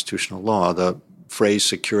about constitutional law. The phrase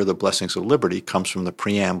 "secure the blessings of liberty" comes from the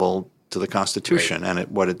preamble to the Constitution, right.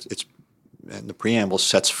 And the preamble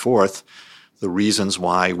sets forth the reasons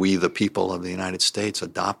why we, the people of the United States,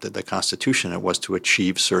 adopted the Constitution. It was to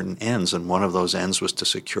achieve certain ends, and one of those ends was to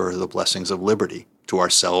secure the blessings of liberty to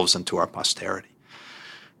ourselves and to our posterity.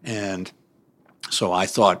 And so I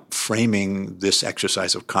thought framing this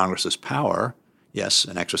exercise of Congress's power, yes,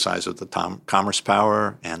 an exercise of the commerce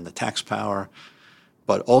power and the tax power,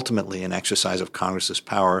 but ultimately an exercise of Congress's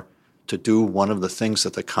power to do one of the things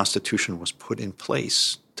that the Constitution was put in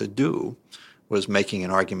place to do, was making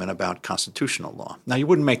an argument about constitutional law. Now, you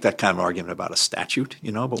wouldn't make that kind of argument about a statute,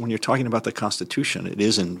 but when you're talking about the Constitution, it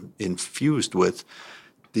is infused with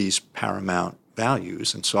these paramount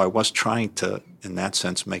values. And so I was trying to, in that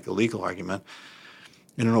sense, make a legal argument.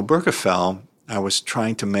 And in Obergefell, I was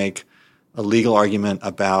trying to make a legal argument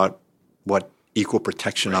about what equal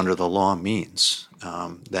protection under the law means,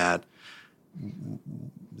 that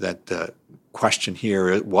the question here,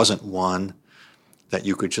 it wasn't one that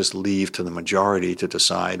you could just leave to the majority to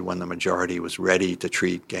decide when the majority was ready to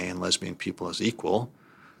treat gay and lesbian people as equal,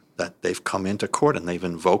 that they've come into court and they've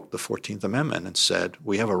invoked the 14th Amendment and said,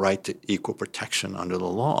 we have a right to equal protection under the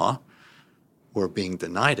law. We're being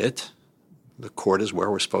denied it. The court is where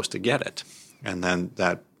we're supposed to get it. And then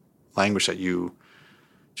that language that you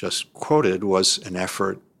just quoted was an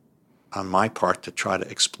effort on my part to try to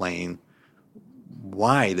explain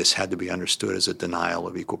why this had to be understood as a denial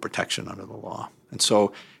of equal protection under the law. And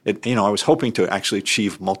so, I was hoping to actually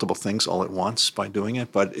achieve multiple things all at once by doing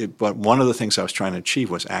it. But one of the things I was trying to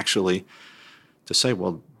achieve was actually to say,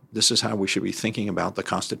 well, this is how we should be thinking about the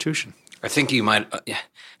Constitution. I think you might,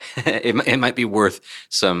 it might be worth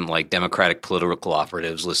some Democratic political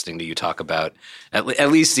operatives listening to you talk about at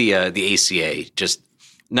least the ACA. Just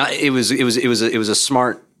not. It was a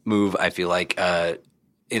smart move. I feel like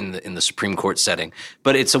in the Supreme Court setting,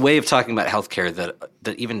 but it's a way of talking about healthcare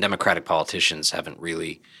that even Democratic politicians haven't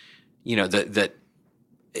really, that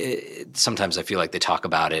sometimes I feel like they talk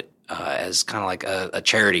about it as kind of like a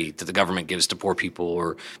charity that the government gives to poor people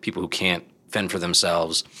or people who can't fend for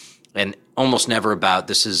themselves, and almost never about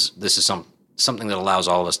this is something that allows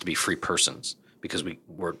all of us to be free persons because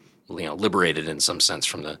we're liberated in some sense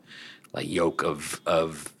from the yoke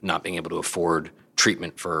of not being able to afford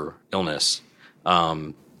treatment for illness.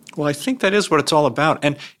 Well, I think that is what it's all about.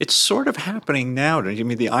 And it's sort of happening now. I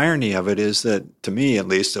mean, the irony of it is that, to me at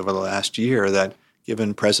least, over the last year, that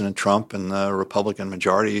given President Trump and the Republican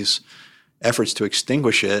majority's efforts to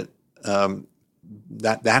extinguish it,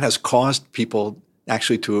 that has caused people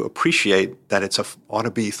actually to appreciate that it ought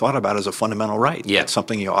to be thought about as a fundamental right. Yeah. It's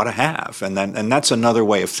something you ought to have. And that's another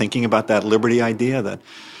way of thinking about that liberty idea, that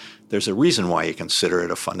there's a reason why you consider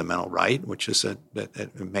it a fundamental right, which is that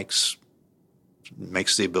it makes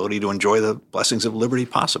the ability to enjoy the blessings of liberty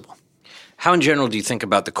possible. How in general do you think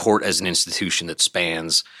about the court as an institution that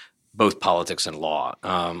spans both politics and law?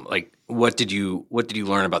 What did you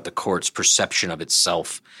learn about the court's perception of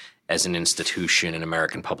itself as an institution in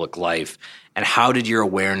American public life, and how did your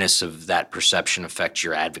awareness of that perception affect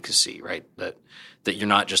your advocacy? Right, that you're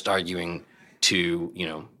not just arguing to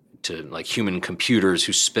human computers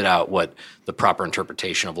who spit out what the proper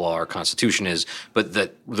interpretation of law or constitution is, but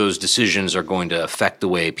that those decisions are going to affect the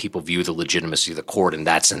way people view the legitimacy of the court, and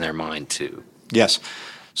that's in their mind too. Yes.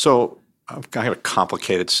 So I've got a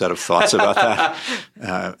complicated set of thoughts about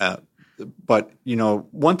that. But,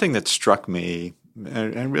 one thing that struck me,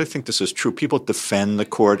 and I really think this is true, people defend the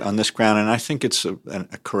court on this ground, and I think it's a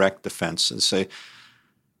correct defense, and say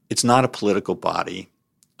it's not a political body,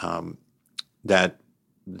 that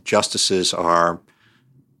justices are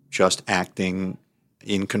just acting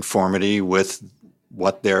in conformity with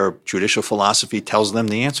what their judicial philosophy tells them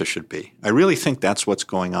the answer should be. I really think that's what's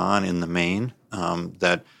going on in the main,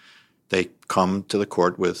 that they come to the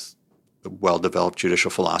court with well-developed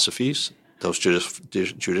judicial philosophies. Those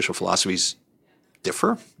judicial philosophies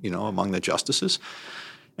differ, among the justices,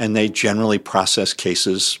 and they generally process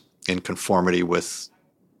cases in conformity with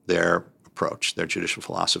their approach, their judicial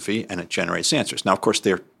philosophy, and it generates answers. Now, of course,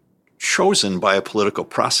 they're chosen by a political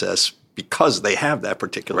process because they have that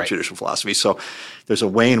particular judicial philosophy. So there's a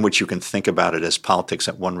way in which you can think about it as politics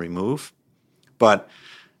at one remove. But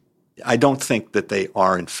I don't think that they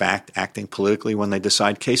are, in fact, acting politically when they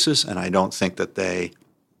decide cases, and I don't think that they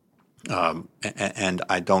and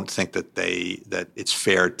I don't think that that it's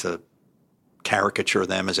fair to caricature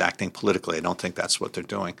them as acting politically. I don't think that's what they're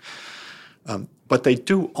doing. But they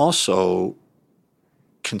do also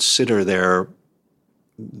consider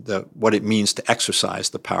what it means to exercise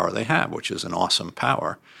the power they have, which is an awesome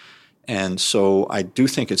power. And so I do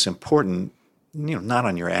think it's important, not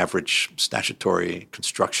on your average statutory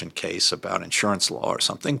construction case about insurance law or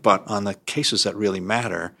something, but on the cases that really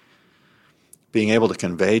matter, being able to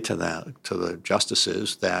convey to the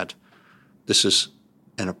justices that this is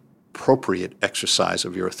an appropriate exercise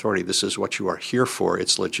of your authority. This is what you are here for.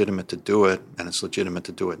 It's legitimate to do it, and it's legitimate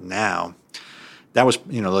to do it now. That was,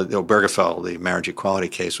 the Obergefell, the marriage equality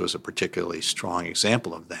case, was a particularly strong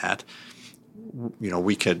example of that.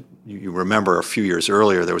 You remember a few years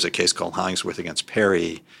earlier, there was a case called Hollingsworth against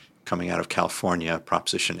Perry coming out of California,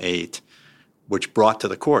 Proposition 8, which brought to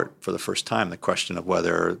the court for the first time the question of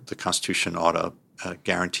whether the Constitution ought to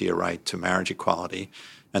guarantee a right to marriage equality.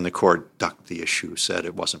 And the court ducked the issue, said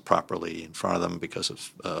it wasn't properly in front of them because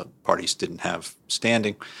of parties didn't have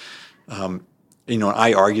standing.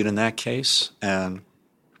 I argued in that case, and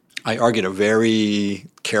I argued a very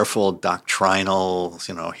careful doctrinal,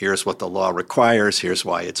 here's what the law requires, here's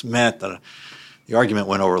why it's met. The argument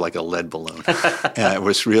went over like a lead balloon, and it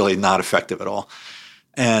was really not effective at all.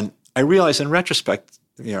 And I realized in retrospect,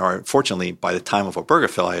 or fortunately by the time of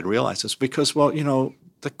Obergefell, I had realized this because,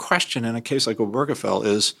 the question in a case like Obergefell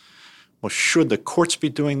is, well, should the courts be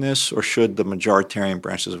doing this or should the majoritarian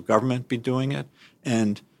branches of government be doing it?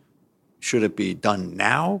 And should it be done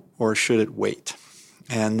now or should it wait?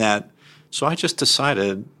 So I just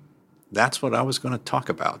decided that's what I was going to talk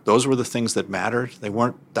about. Those were the things that mattered. They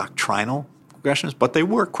weren't doctrinal questions, but they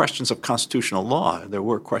were questions of constitutional law. There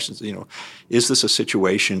were questions, is this a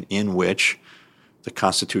situation in which the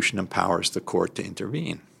Constitution empowers the court to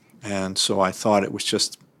intervene? And so I thought it was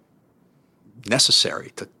just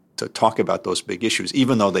necessary to talk about those big issues,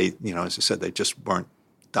 even though they, as I said, they just weren't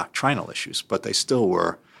doctrinal issues, but they still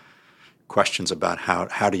were questions about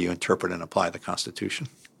how do you interpret and apply the Constitution.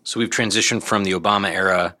 So we've transitioned from the Obama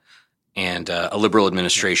era and a liberal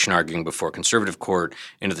administration arguing before a conservative court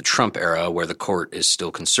into the Trump era where the court is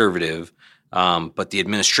still conservative. But the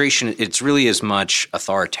administration, it's really as much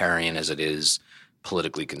authoritarian as it is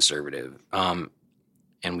politically conservative.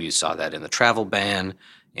 and we saw that in the travel ban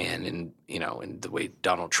and in the way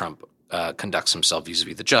Donald Trump conducts himself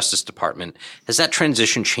vis-a-vis the Justice Department. Has that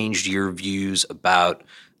transition changed your views about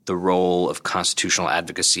the role of constitutional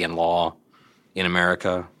advocacy and law in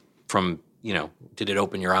America? Did it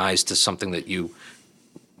open your eyes to something that you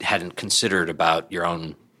hadn't considered about your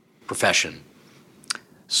own profession?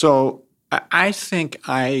 So I think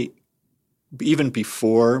even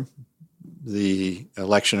before the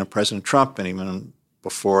election of President Trump and even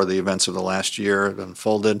before the events of the last year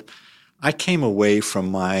unfolded, I came away from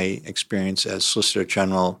my experience as Solicitor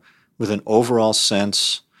General with an overall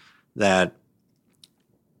sense that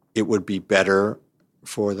it would be better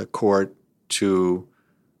for the court to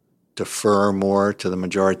defer more to the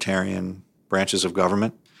majoritarian branches of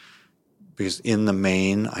government, because in the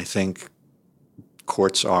main, I think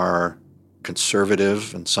courts are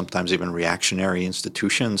conservative and sometimes even reactionary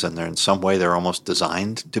institutions, and in some way they're almost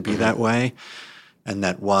designed to be that way. And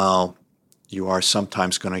that while you are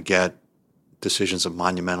sometimes going to get decisions of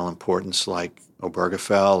monumental importance like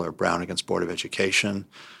Obergefell or Brown against Board of Education,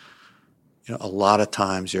 a lot of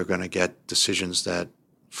times you're going to get decisions that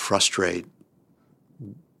frustrate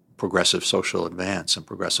progressive social advance and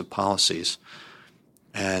progressive policies,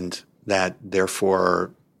 and that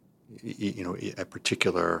therefore, a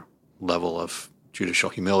particular level of judicial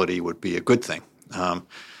humility would be a good thing.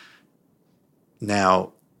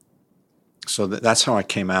 So that's how I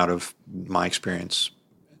came out of my experience.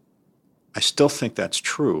 I still think that's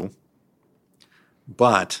true,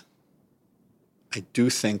 but I do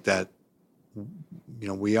think that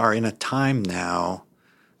we are in a time now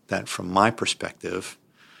that, from my perspective,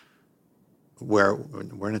 where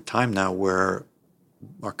we're in a time now where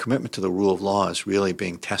our commitment to the rule of law is really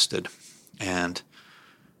being tested, and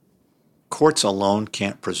courts alone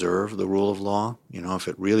can't preserve the rule of law. If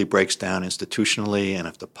it really breaks down institutionally, and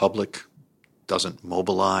if the public doesn't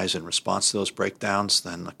mobilize in response to those breakdowns,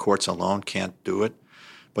 then the courts alone can't do it.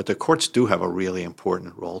 But the courts do have a really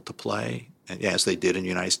important role to play, as they did in the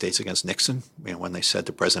United States against Nixon, when they said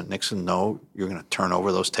to President Nixon, no, you're going to turn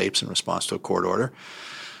over those tapes in response to a court order.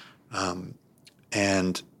 A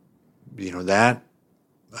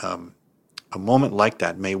moment like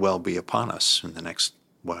that may well be upon us in the next,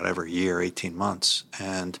 year, 18 months.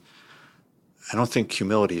 And I don't think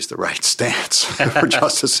humility is the right stance for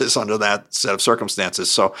justices under that set of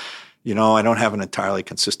circumstances. So, I don't have an entirely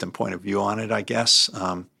consistent point of view on it, I guess.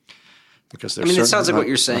 Because it sounds like what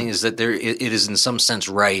you're saying is that it is in some sense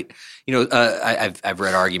right. I've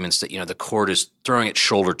read arguments that the court is throwing its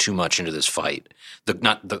shoulder too much into this fight.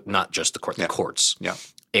 Not just the court, the courts. Yeah.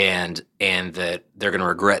 And that they're going to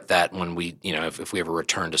regret that when we, if we ever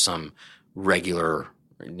return to some regular,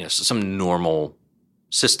 some normal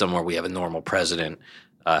system where we have a normal president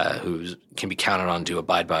who can be counted on to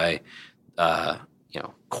abide by,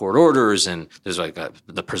 court orders, and there's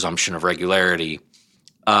the presumption of regularity.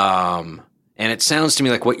 And it sounds to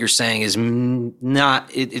me like what you're saying is not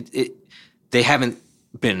it. They haven't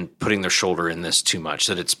been putting their shoulder in this too much.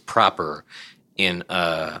 That it's proper in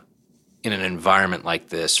an environment like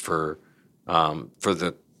this for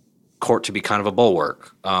the court to be kind of a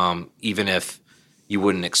bulwark, even if you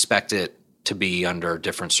wouldn't expect it to be under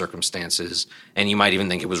different circumstances, and you might even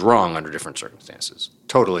think it was wrong under different circumstances.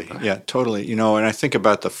 Totally, yeah, totally. And I think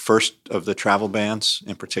about the first of the travel bans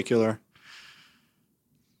in particular.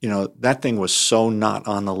 That thing was so not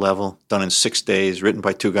on the level, done in 6 days, written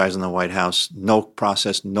by two guys in the White House, no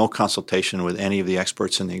process, no consultation with any of the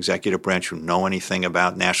experts in the executive branch who know anything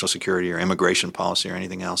about national security or immigration policy or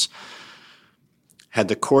anything else. Had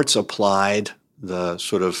the courts applied the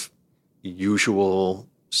sort of usual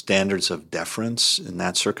standards of deference in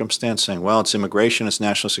that circumstance, saying, well, it's immigration, it's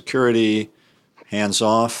national security, hands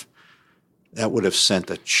off, that would have sent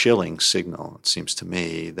a chilling signal, it seems to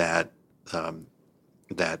me, that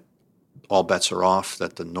all bets are off,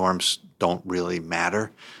 that the norms don't really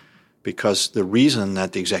matter. Because the reason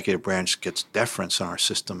that the executive branch gets deference in our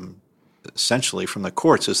system essentially from the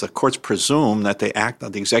courts is the courts presume that the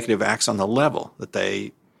executive acts on the level, that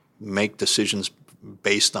they make decisions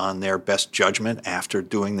based on their best judgment after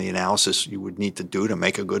doing the analysis you would need to do to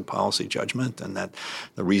make a good policy judgment, and that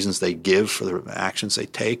the reasons they give for the actions they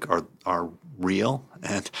take are real.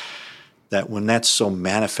 And that when that's so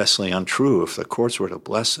manifestly untrue, if the courts were to have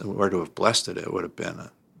blessed it, it would have been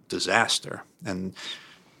a disaster. And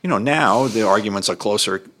now the argument's a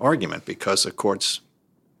closer argument because the courts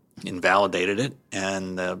invalidated it,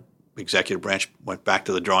 and the executive branch went back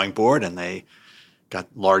to the drawing board, and they got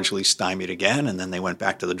largely stymied again, and then they went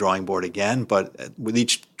back to the drawing board again. But with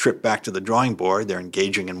each trip back to the drawing board, they're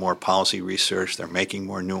engaging in more policy research, they're making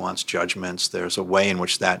more nuanced judgments. There's a way in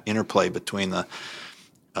which that interplay between the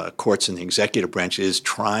courts and the executive branch is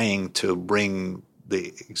trying to bring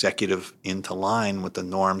the executive into line with the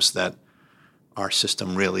norms that our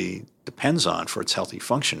system really depends on for its healthy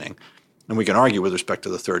functioning. And we can argue with respect to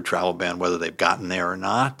the third travel ban whether they've gotten there or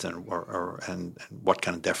not, and what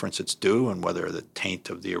kind of deference it's due, and whether the taint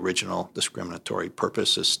of the original discriminatory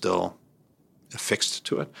purpose is still affixed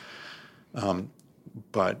to it.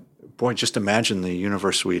 But boy, just imagine the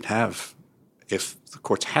universe we'd have if the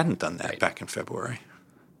courts hadn't done that back in February.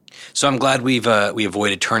 So I'm glad we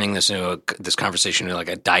avoided turning this into this conversation into like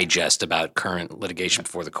a digest about current litigation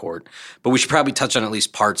before the court. But we should probably touch on at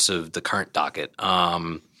least parts of the current docket.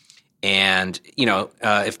 And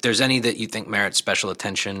if there's any that you think merit special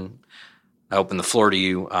attention, I open the floor to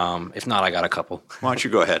you. If not, I got a couple. Why don't you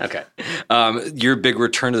go ahead? Okay. Your big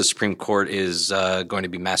return to the Supreme Court is going to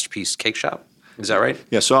be Masterpiece Cake Shop. Is that right?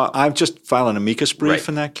 Yeah, so I've just filed an amicus brief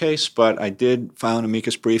in that case, but I did file an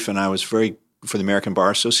amicus brief, and I was for the American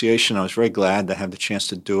Bar Association, I was very glad to have the chance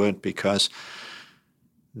to do it because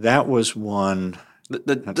that was one. That's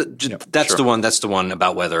the one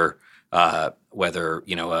about whether a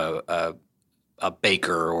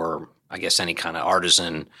baker or I guess any kind of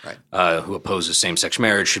artisan who opposes same-sex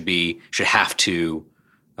marriage should have to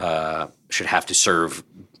serve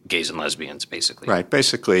gays and lesbians, basically. Right.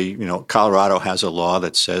 Basically, Colorado has a law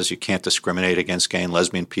that says you can't discriminate against gay and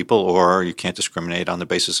lesbian people, or you can't discriminate on the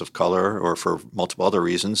basis of color or for multiple other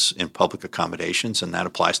reasons in public accommodations, and that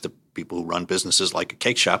applies to people who run businesses like a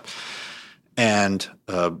cake shop. And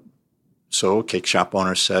so cake shop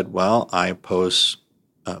owners said, well, I oppose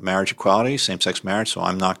marriage equality, same-sex marriage, so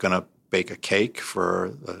I'm not going to bake a cake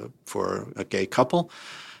for a gay couple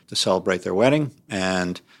to celebrate their wedding.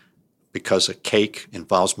 And because a cake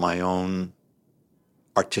involves my own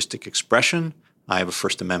artistic expression, I have a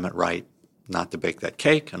First Amendment right not to bake that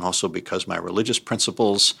cake. And also because my religious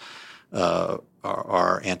principles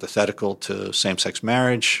are antithetical to same-sex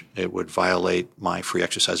marriage, it would violate my free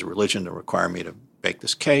exercise of religion to require me to bake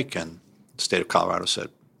this cake. And the state of Colorado said,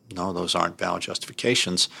 no, those aren't valid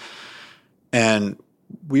justifications. And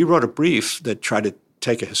we wrote a brief that tried to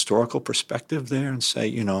take a historical perspective there and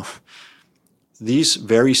say, these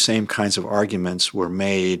very same kinds of arguments were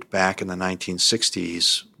made back in the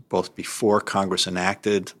 1960s, both before Congress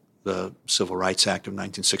enacted the Civil Rights Act of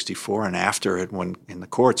 1964 and after it, when in the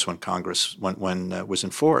courts, when it was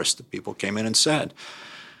enforced. People came in and said,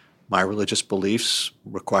 my religious beliefs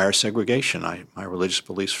require segregation. My religious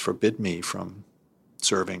beliefs forbid me from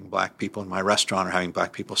serving black people in my restaurant or having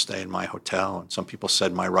black people stay in my hotel. And some people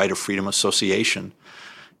said my right of freedom of association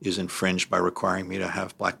is infringed by requiring me to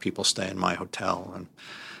have black people stay in my hotel. And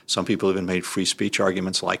some people even made free speech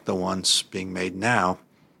arguments like the ones being made now,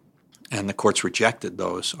 and the courts rejected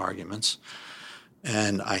those arguments.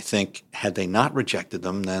 And I think had they not rejected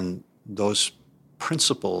them, then those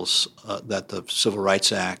principles that the Civil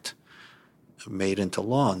Rights Act made into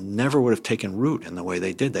law never would have taken root in the way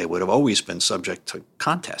they did. They would have always been subject to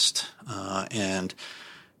contest.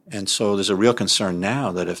 And so there's a real concern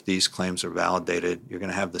now that if these claims are validated, you're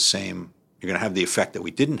going to have the effect that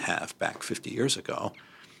we didn't have back 50 years ago.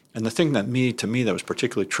 And the thing to me that was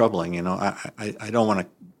particularly troubling, I don't want to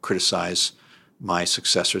criticize my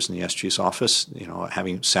successors in the SG's office.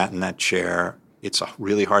 Having sat in that chair, it's a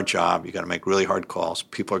really hard job. You got to make really hard calls.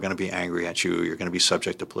 People are going to be angry at you. You're going to be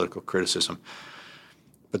subject to political criticism.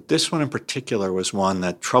 But this one in particular was one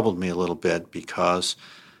that troubled me a little bit because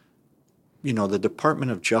the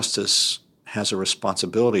Department of Justice has a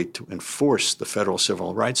responsibility to enforce the federal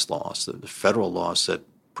civil rights laws, the federal laws that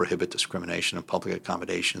prohibit discrimination in public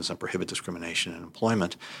accommodations and prohibit discrimination in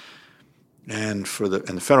employment. And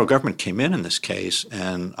the federal government came in this case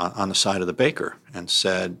and on the side of the baker and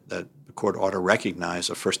said that the court ought to recognize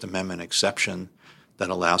a First Amendment exception that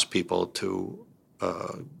allows people to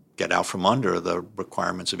get out from under the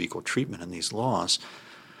requirements of equal treatment in these laws.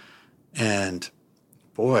 And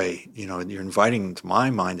boy, you're inviting, to my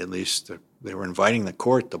mind at least, they were inviting the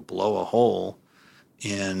court to blow a hole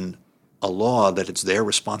in a law that it's their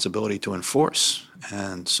responsibility to enforce.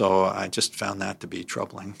 And so I just found that to be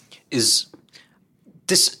troubling.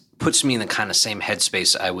 This puts me in the kind of same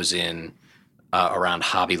headspace I was in around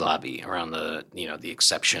Hobby Lobby, around the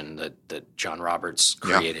exception that John Roberts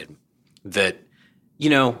created. Yeah.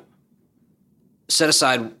 That, set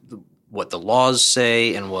aside what the laws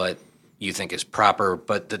say and what you think is proper,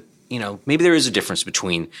 but that, maybe there is a difference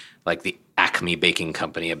between like the Acme Baking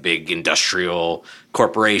Company, a big industrial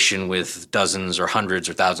corporation with dozens or hundreds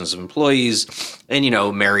or thousands of employees, and,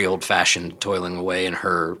 Mary Old-Fashioned toiling away in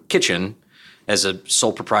her kitchen as a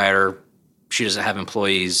sole proprietor. She doesn't have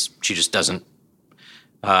employees. She just doesn't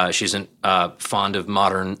she isn't fond of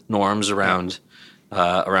modern norms around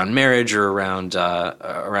around marriage or around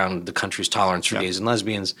the country's tolerance for gays and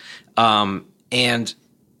lesbians.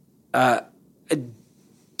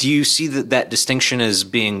 Do you see that distinction as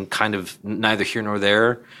being kind of neither here nor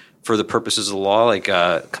there for the purposes of the law, like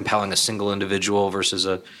compelling a single individual versus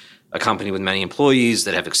a company with many employees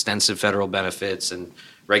that have extensive federal benefits and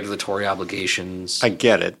regulatory obligations? I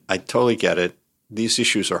get it. I totally get it. These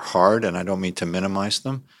issues are hard, and I don't mean to minimize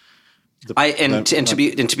them. To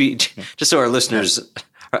be just so our listeners,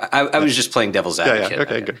 I was just playing devil's advocate. Yeah.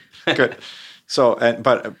 Okay, good. So,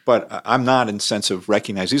 but I'm not in sense of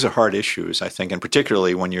recognize these are hard issues, I think, and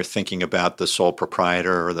particularly when you're thinking about the sole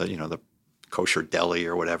proprietor or the kosher deli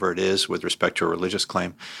or whatever it is with respect to a religious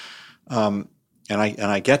claim. And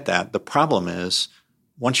I get that. The problem is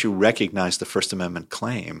once you recognize the First Amendment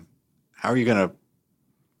claim, how are you going to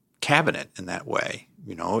cabinet in that way?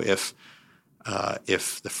 If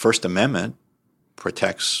the First Amendment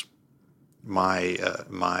protects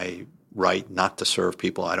my right not to serve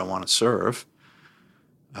people I don't want to serve,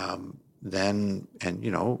 then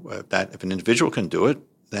that if an individual can do it,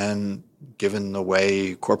 then given the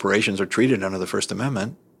way corporations are treated under the First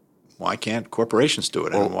Amendment, why can't corporations do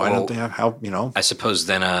it? And why don't they have how? I suppose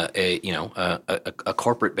then a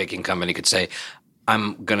corporate baking company could say,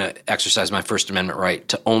 I'm going to exercise my First Amendment right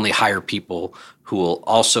to only hire people who will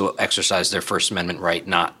also exercise their First Amendment right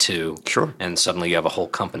not to. Sure. And suddenly you have a whole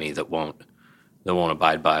company that won't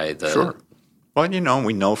abide by the. Sure. Well,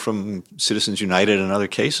 we know from Citizens United and other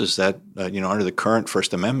cases that under the current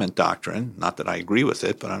First Amendment doctrine, not that I agree with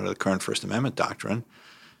it, but under the current First Amendment doctrine,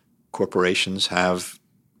 corporations have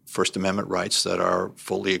First Amendment rights that are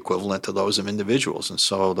fully equivalent to those of individuals. And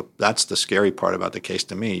so that's the scary part about the case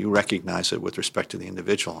to me. You recognize it with respect to the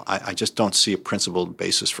individual. I just don't see a principled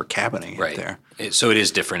basis for cabining it there. So it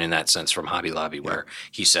is different in that sense from Hobby Lobby where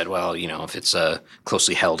he said, well, if it's a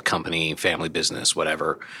closely held company, family business,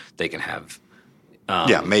 whatever, they can have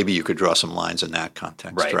maybe you could draw some lines in that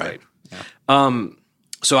context. Right. Yeah.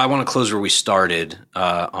 So I want to close where we started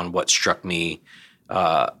on what struck me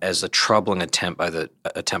as a troubling attempt by the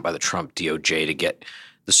Trump DOJ to get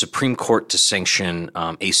the Supreme Court to sanction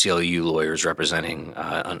ACLU lawyers representing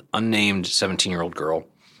an unnamed 17-year-old girl,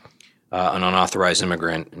 an unauthorized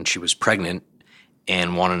immigrant, and she was pregnant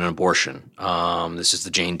and wanted an abortion. This is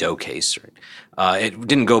the Jane Doe case. Right? It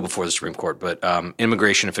didn't go before the Supreme Court, but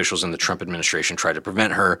immigration officials in the Trump administration tried to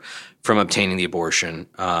prevent her from obtaining the abortion.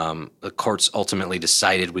 The courts ultimately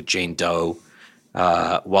decided with Jane Doe.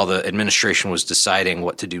 While the administration was deciding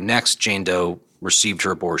what to do next, Jane Doe received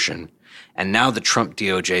her abortion. And now the Trump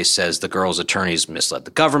DOJ says the girl's attorneys misled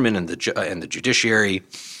the government and the judiciary.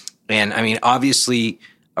 And I mean, obviously,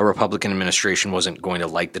 a Republican administration wasn't going to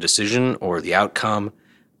like the decision or the outcome.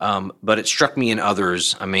 But it struck me and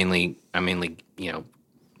others. I'm mainly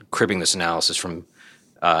cribbing this analysis from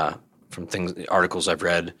articles I've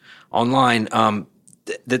read online.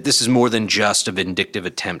 That this is more than just a vindictive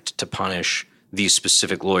attempt to punish these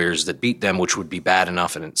specific lawyers that beat them, which would be bad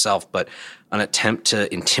enough in itself, but an attempt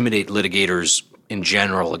to intimidate litigators in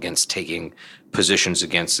general against taking positions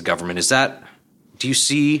against the government. Do you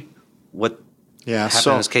see what happened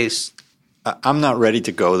in this case? I'm not ready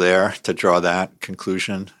to go there to draw that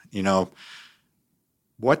conclusion.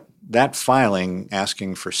 What that filing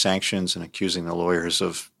asking for sanctions and accusing the lawyers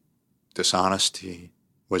of dishonesty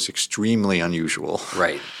was extremely unusual.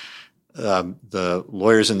 Right. The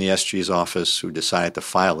lawyers in the SG's office who decided to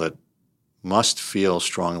file it must feel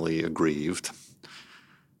strongly aggrieved.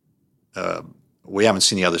 We haven't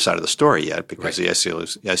seen the other side of the story yet because the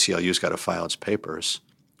ACLU's got to file its papers.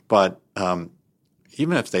 But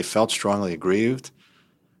even if they felt strongly aggrieved,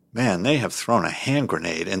 man, they have thrown a hand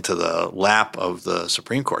grenade into the lap of the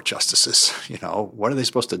Supreme Court justices. What are they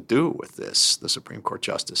supposed to do with this, the Supreme Court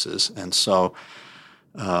justices? And so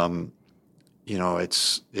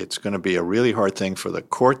it's going to be a really hard thing for the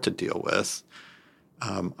court to deal with.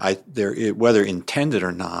 Whether intended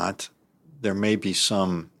or not, there may be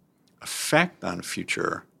some effect on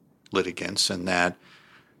future litigants, and that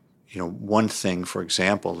one thing, for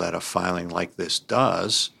example, that a filing like this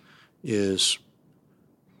does is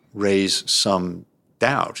raise some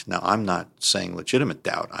doubt. Now, I'm not saying legitimate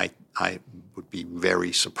doubt. I would be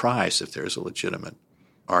very surprised if there's a legitimate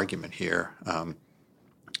argument here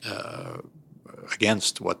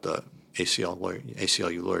against what the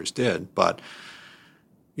ACLU lawyers did. But,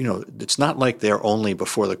 it's not like they're only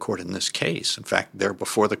before the court in this case. In fact, they're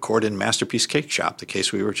before the court in Masterpiece Cake Shop, the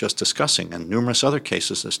case we were just discussing, and numerous other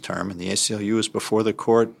cases this term. And the ACLU is before the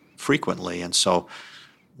court frequently. And so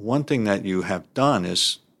one thing that you have done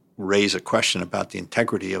is raise a question about the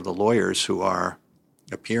integrity of the lawyers who are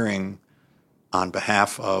appearing on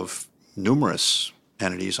behalf of numerous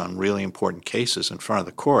entities on really important cases in front of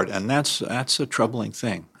the court, and that's a troubling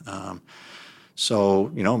thing.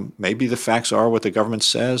 So, maybe the facts are what the government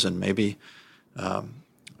says, and maybe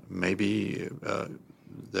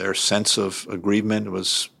their sense of aggrievement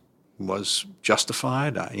was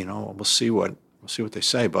justified. We'll see what they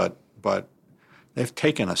say, but they've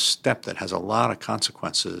taken a step that has a lot of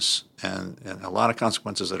consequences, and a lot of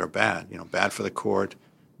consequences that are bad. Bad for the court,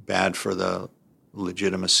 bad for the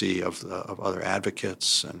legitimacy of other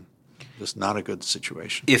advocates, and just not a good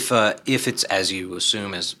situation. If it's as you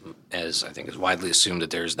assume, as I think is widely assumed, that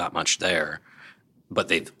there's not much there, but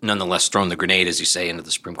they've nonetheless thrown the grenade, as you say, into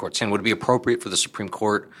the Supreme Court's hand, would it be appropriate for the Supreme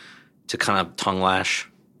Court to kind of tongue lash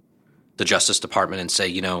the Justice Department and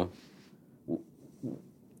say,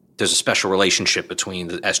 there's a special relationship between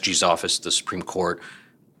the SG's office, the Supreme Court.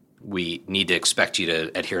 We need to expect you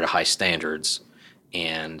to adhere to high standards.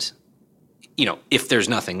 And, if there's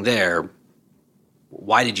nothing there,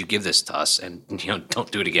 why did you give this to us? And,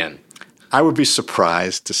 don't do it again. I would be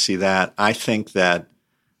surprised to see that. I think that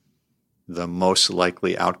the most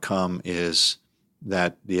likely outcome is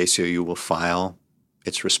that the ACLU will file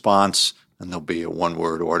its response, and there'll be a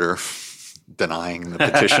one-word order denying the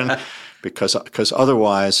petition, because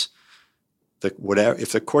otherwise,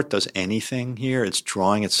 if the court does anything here, it's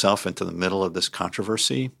drawing itself into the middle of this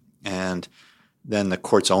controversy, and then the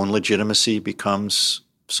court's own legitimacy becomes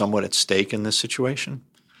somewhat at stake in this situation.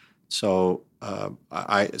 So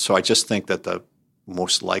I just think that the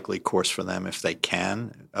most likely course for them, if they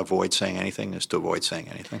can avoid saying anything, is to avoid saying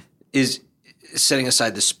anything. Is setting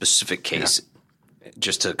aside this specific case,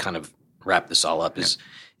 just to kind of wrap this all up,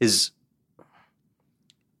 is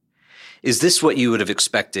this what you would have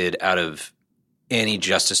expected out of any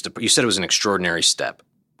justice department? You said it was an extraordinary step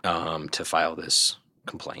to file this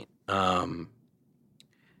complaint.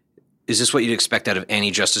 Is this what you'd expect out of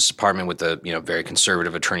any Justice Department with a very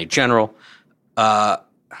conservative Attorney General?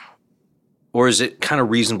 Or is it kind of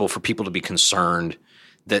reasonable for people to be concerned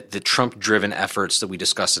that the Trump-driven efforts that we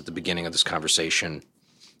discussed at the beginning of this conversation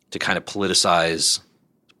to kind of politicize,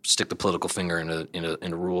 stick the political finger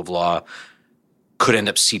in a rule of law, could end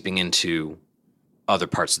up seeping into other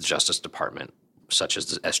parts of the Justice Department, such as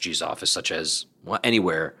the SG's office, such as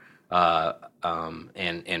anywhere, and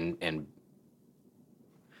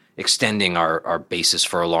extending our basis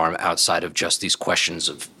for alarm outside of just these questions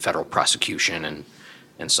of federal prosecution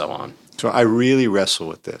and so on? So I really wrestle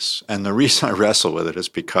with this. And the reason I wrestle with it is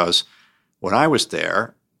because when I was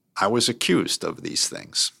there, I was accused of these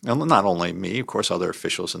things. And not only me, of course, other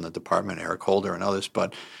officials in the department, Eric Holder and others,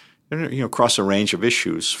 but across a range of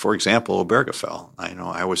issues. For example, Obergefell.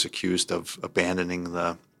 I was accused of abandoning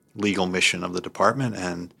the legal mission of the department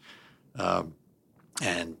and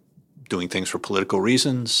doing things for political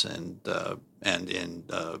reasons. And in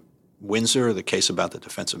Windsor, the case about the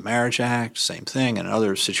Defense of Marriage Act, same thing, and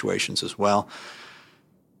other situations as well.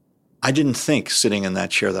 I didn't think sitting in that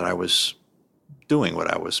chair that I was doing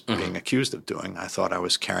what I was being accused of doing. I thought I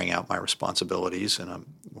was carrying out my responsibilities in a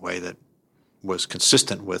way that was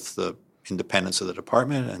consistent with the independence of the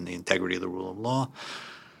department and the integrity of the rule of law.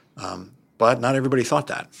 But not everybody thought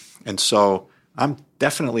that. And so I'm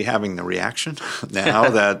definitely having the reaction now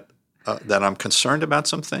that I'm concerned about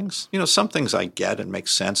some things. Some things I get and make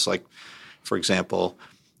sense. Like, for example,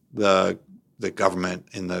 the government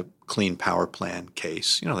in the Clean Power Plan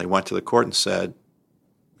case. They went to the court and said,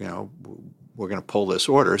 we're going to pull this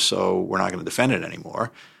order, so we're not going to defend it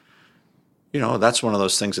anymore. That's one of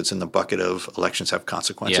those things that's in the bucket of elections have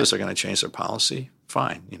consequences. Yeah. They're going to change their policy.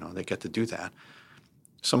 Fine. They get to do that.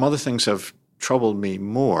 Some other things have troubled me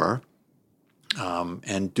more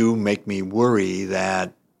and do make me worry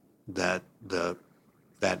that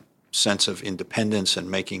sense of independence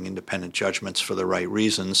and making independent judgments for the right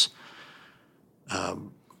reasons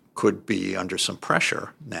could be under some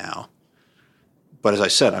pressure now. But as I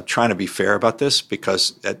said, I'm trying to be fair about this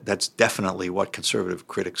because that's definitely what conservative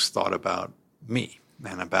critics thought about me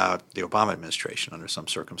and about the Obama administration under some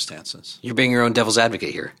circumstances. You're being your own devil's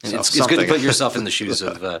advocate here. And it's good to put yourself in the shoes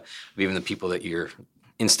of even the people that your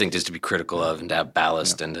instinct is to be critical of and to have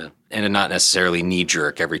ballast and to not necessarily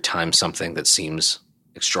knee-jerk every time something that seems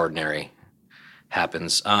extraordinary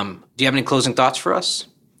happens. Do you have any closing thoughts for us?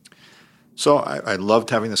 So I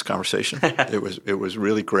loved having this conversation. It was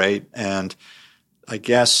really great. And I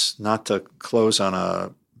guess not to close on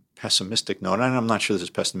a pessimistic note, and I'm not sure this is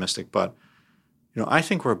pessimistic, but I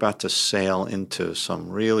think we're about to sail into some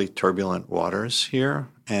really turbulent waters here.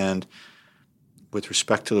 And with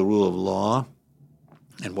respect to the rule of law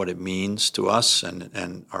and what it means to us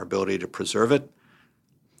and our ability to preserve it,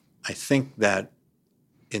 I think that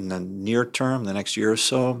in the near term, the next year or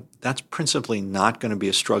so, that's principally not going to be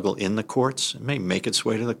a struggle in the courts. It may make its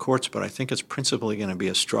way to the courts, but I think it's principally going to be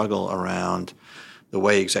a struggle around the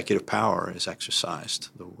way executive power is exercised,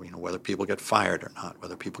 whether people get fired or not,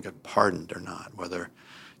 whether people get pardoned or not, whether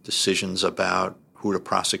decisions about who to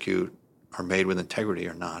prosecute are made with integrity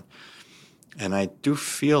or not. And I do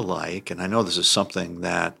feel like, and I know this is something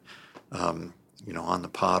that, on the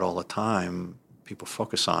pod all the time, people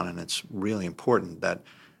focus on, and it's really important, that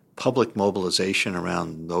public mobilization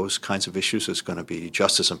around those kinds of issues is going to be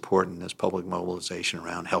just as important as public mobilization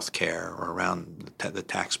around health care or around the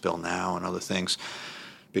tax bill now and other things.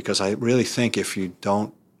 Because I really think if you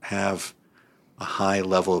don't have a high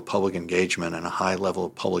level of public engagement and a high level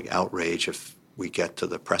of public outrage, if we get to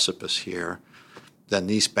the precipice here, then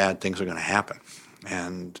these bad things are going to happen.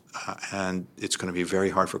 And it's going to be very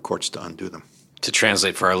hard for courts to undo them. To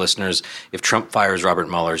translate for our listeners, if Trump fires Robert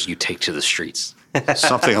Mueller, you take to the streets.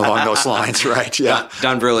 Something along those lines, right? Yeah.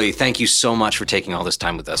 Don Verrilli, thank you so much for taking all this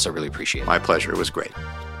time with us. I really appreciate it. My pleasure. It was great.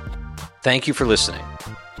 Thank you for listening.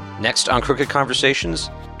 Next on Crooked Conversations,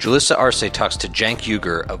 Julissa Arce talks to Cenk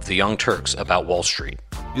Uygur of the Young Turks about Wall Street.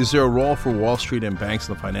 Is there a role for Wall Street and banks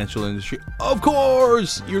in the financial industry? Of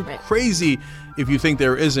course! You're crazy if you think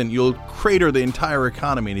there isn't. You'll crater the entire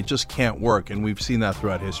economy, and it just can't work, and we've seen that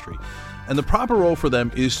throughout history. And the proper role for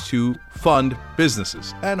them is to fund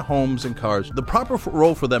businesses and homes and cars. The proper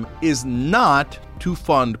role for them is not to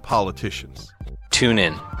fund politicians. Tune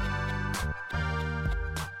in.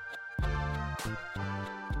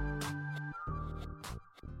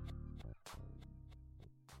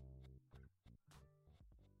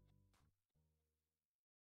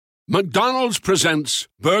 McDonald's presents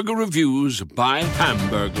Burger Reviews by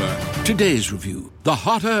Hamburglar. Today's review, the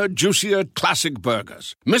hotter, juicier classic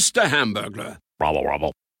burgers. Mr. Hamburglar. Robble,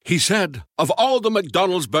 robble. He said, of all the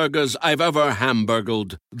McDonald's burgers I've ever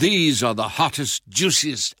hamburgled, these are the hottest,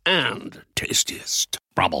 juiciest, and tastiest.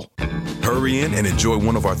 Robble. Hurry in and enjoy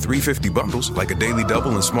one of our $3.50 bundles, like a daily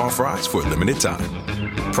double and small fries for a limited time.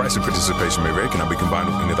 Price and participation may vary, cannot be combined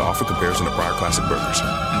with any other offer, comparison to prior classic burgers.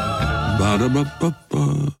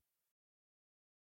 Ba-da-ba-ba-ba.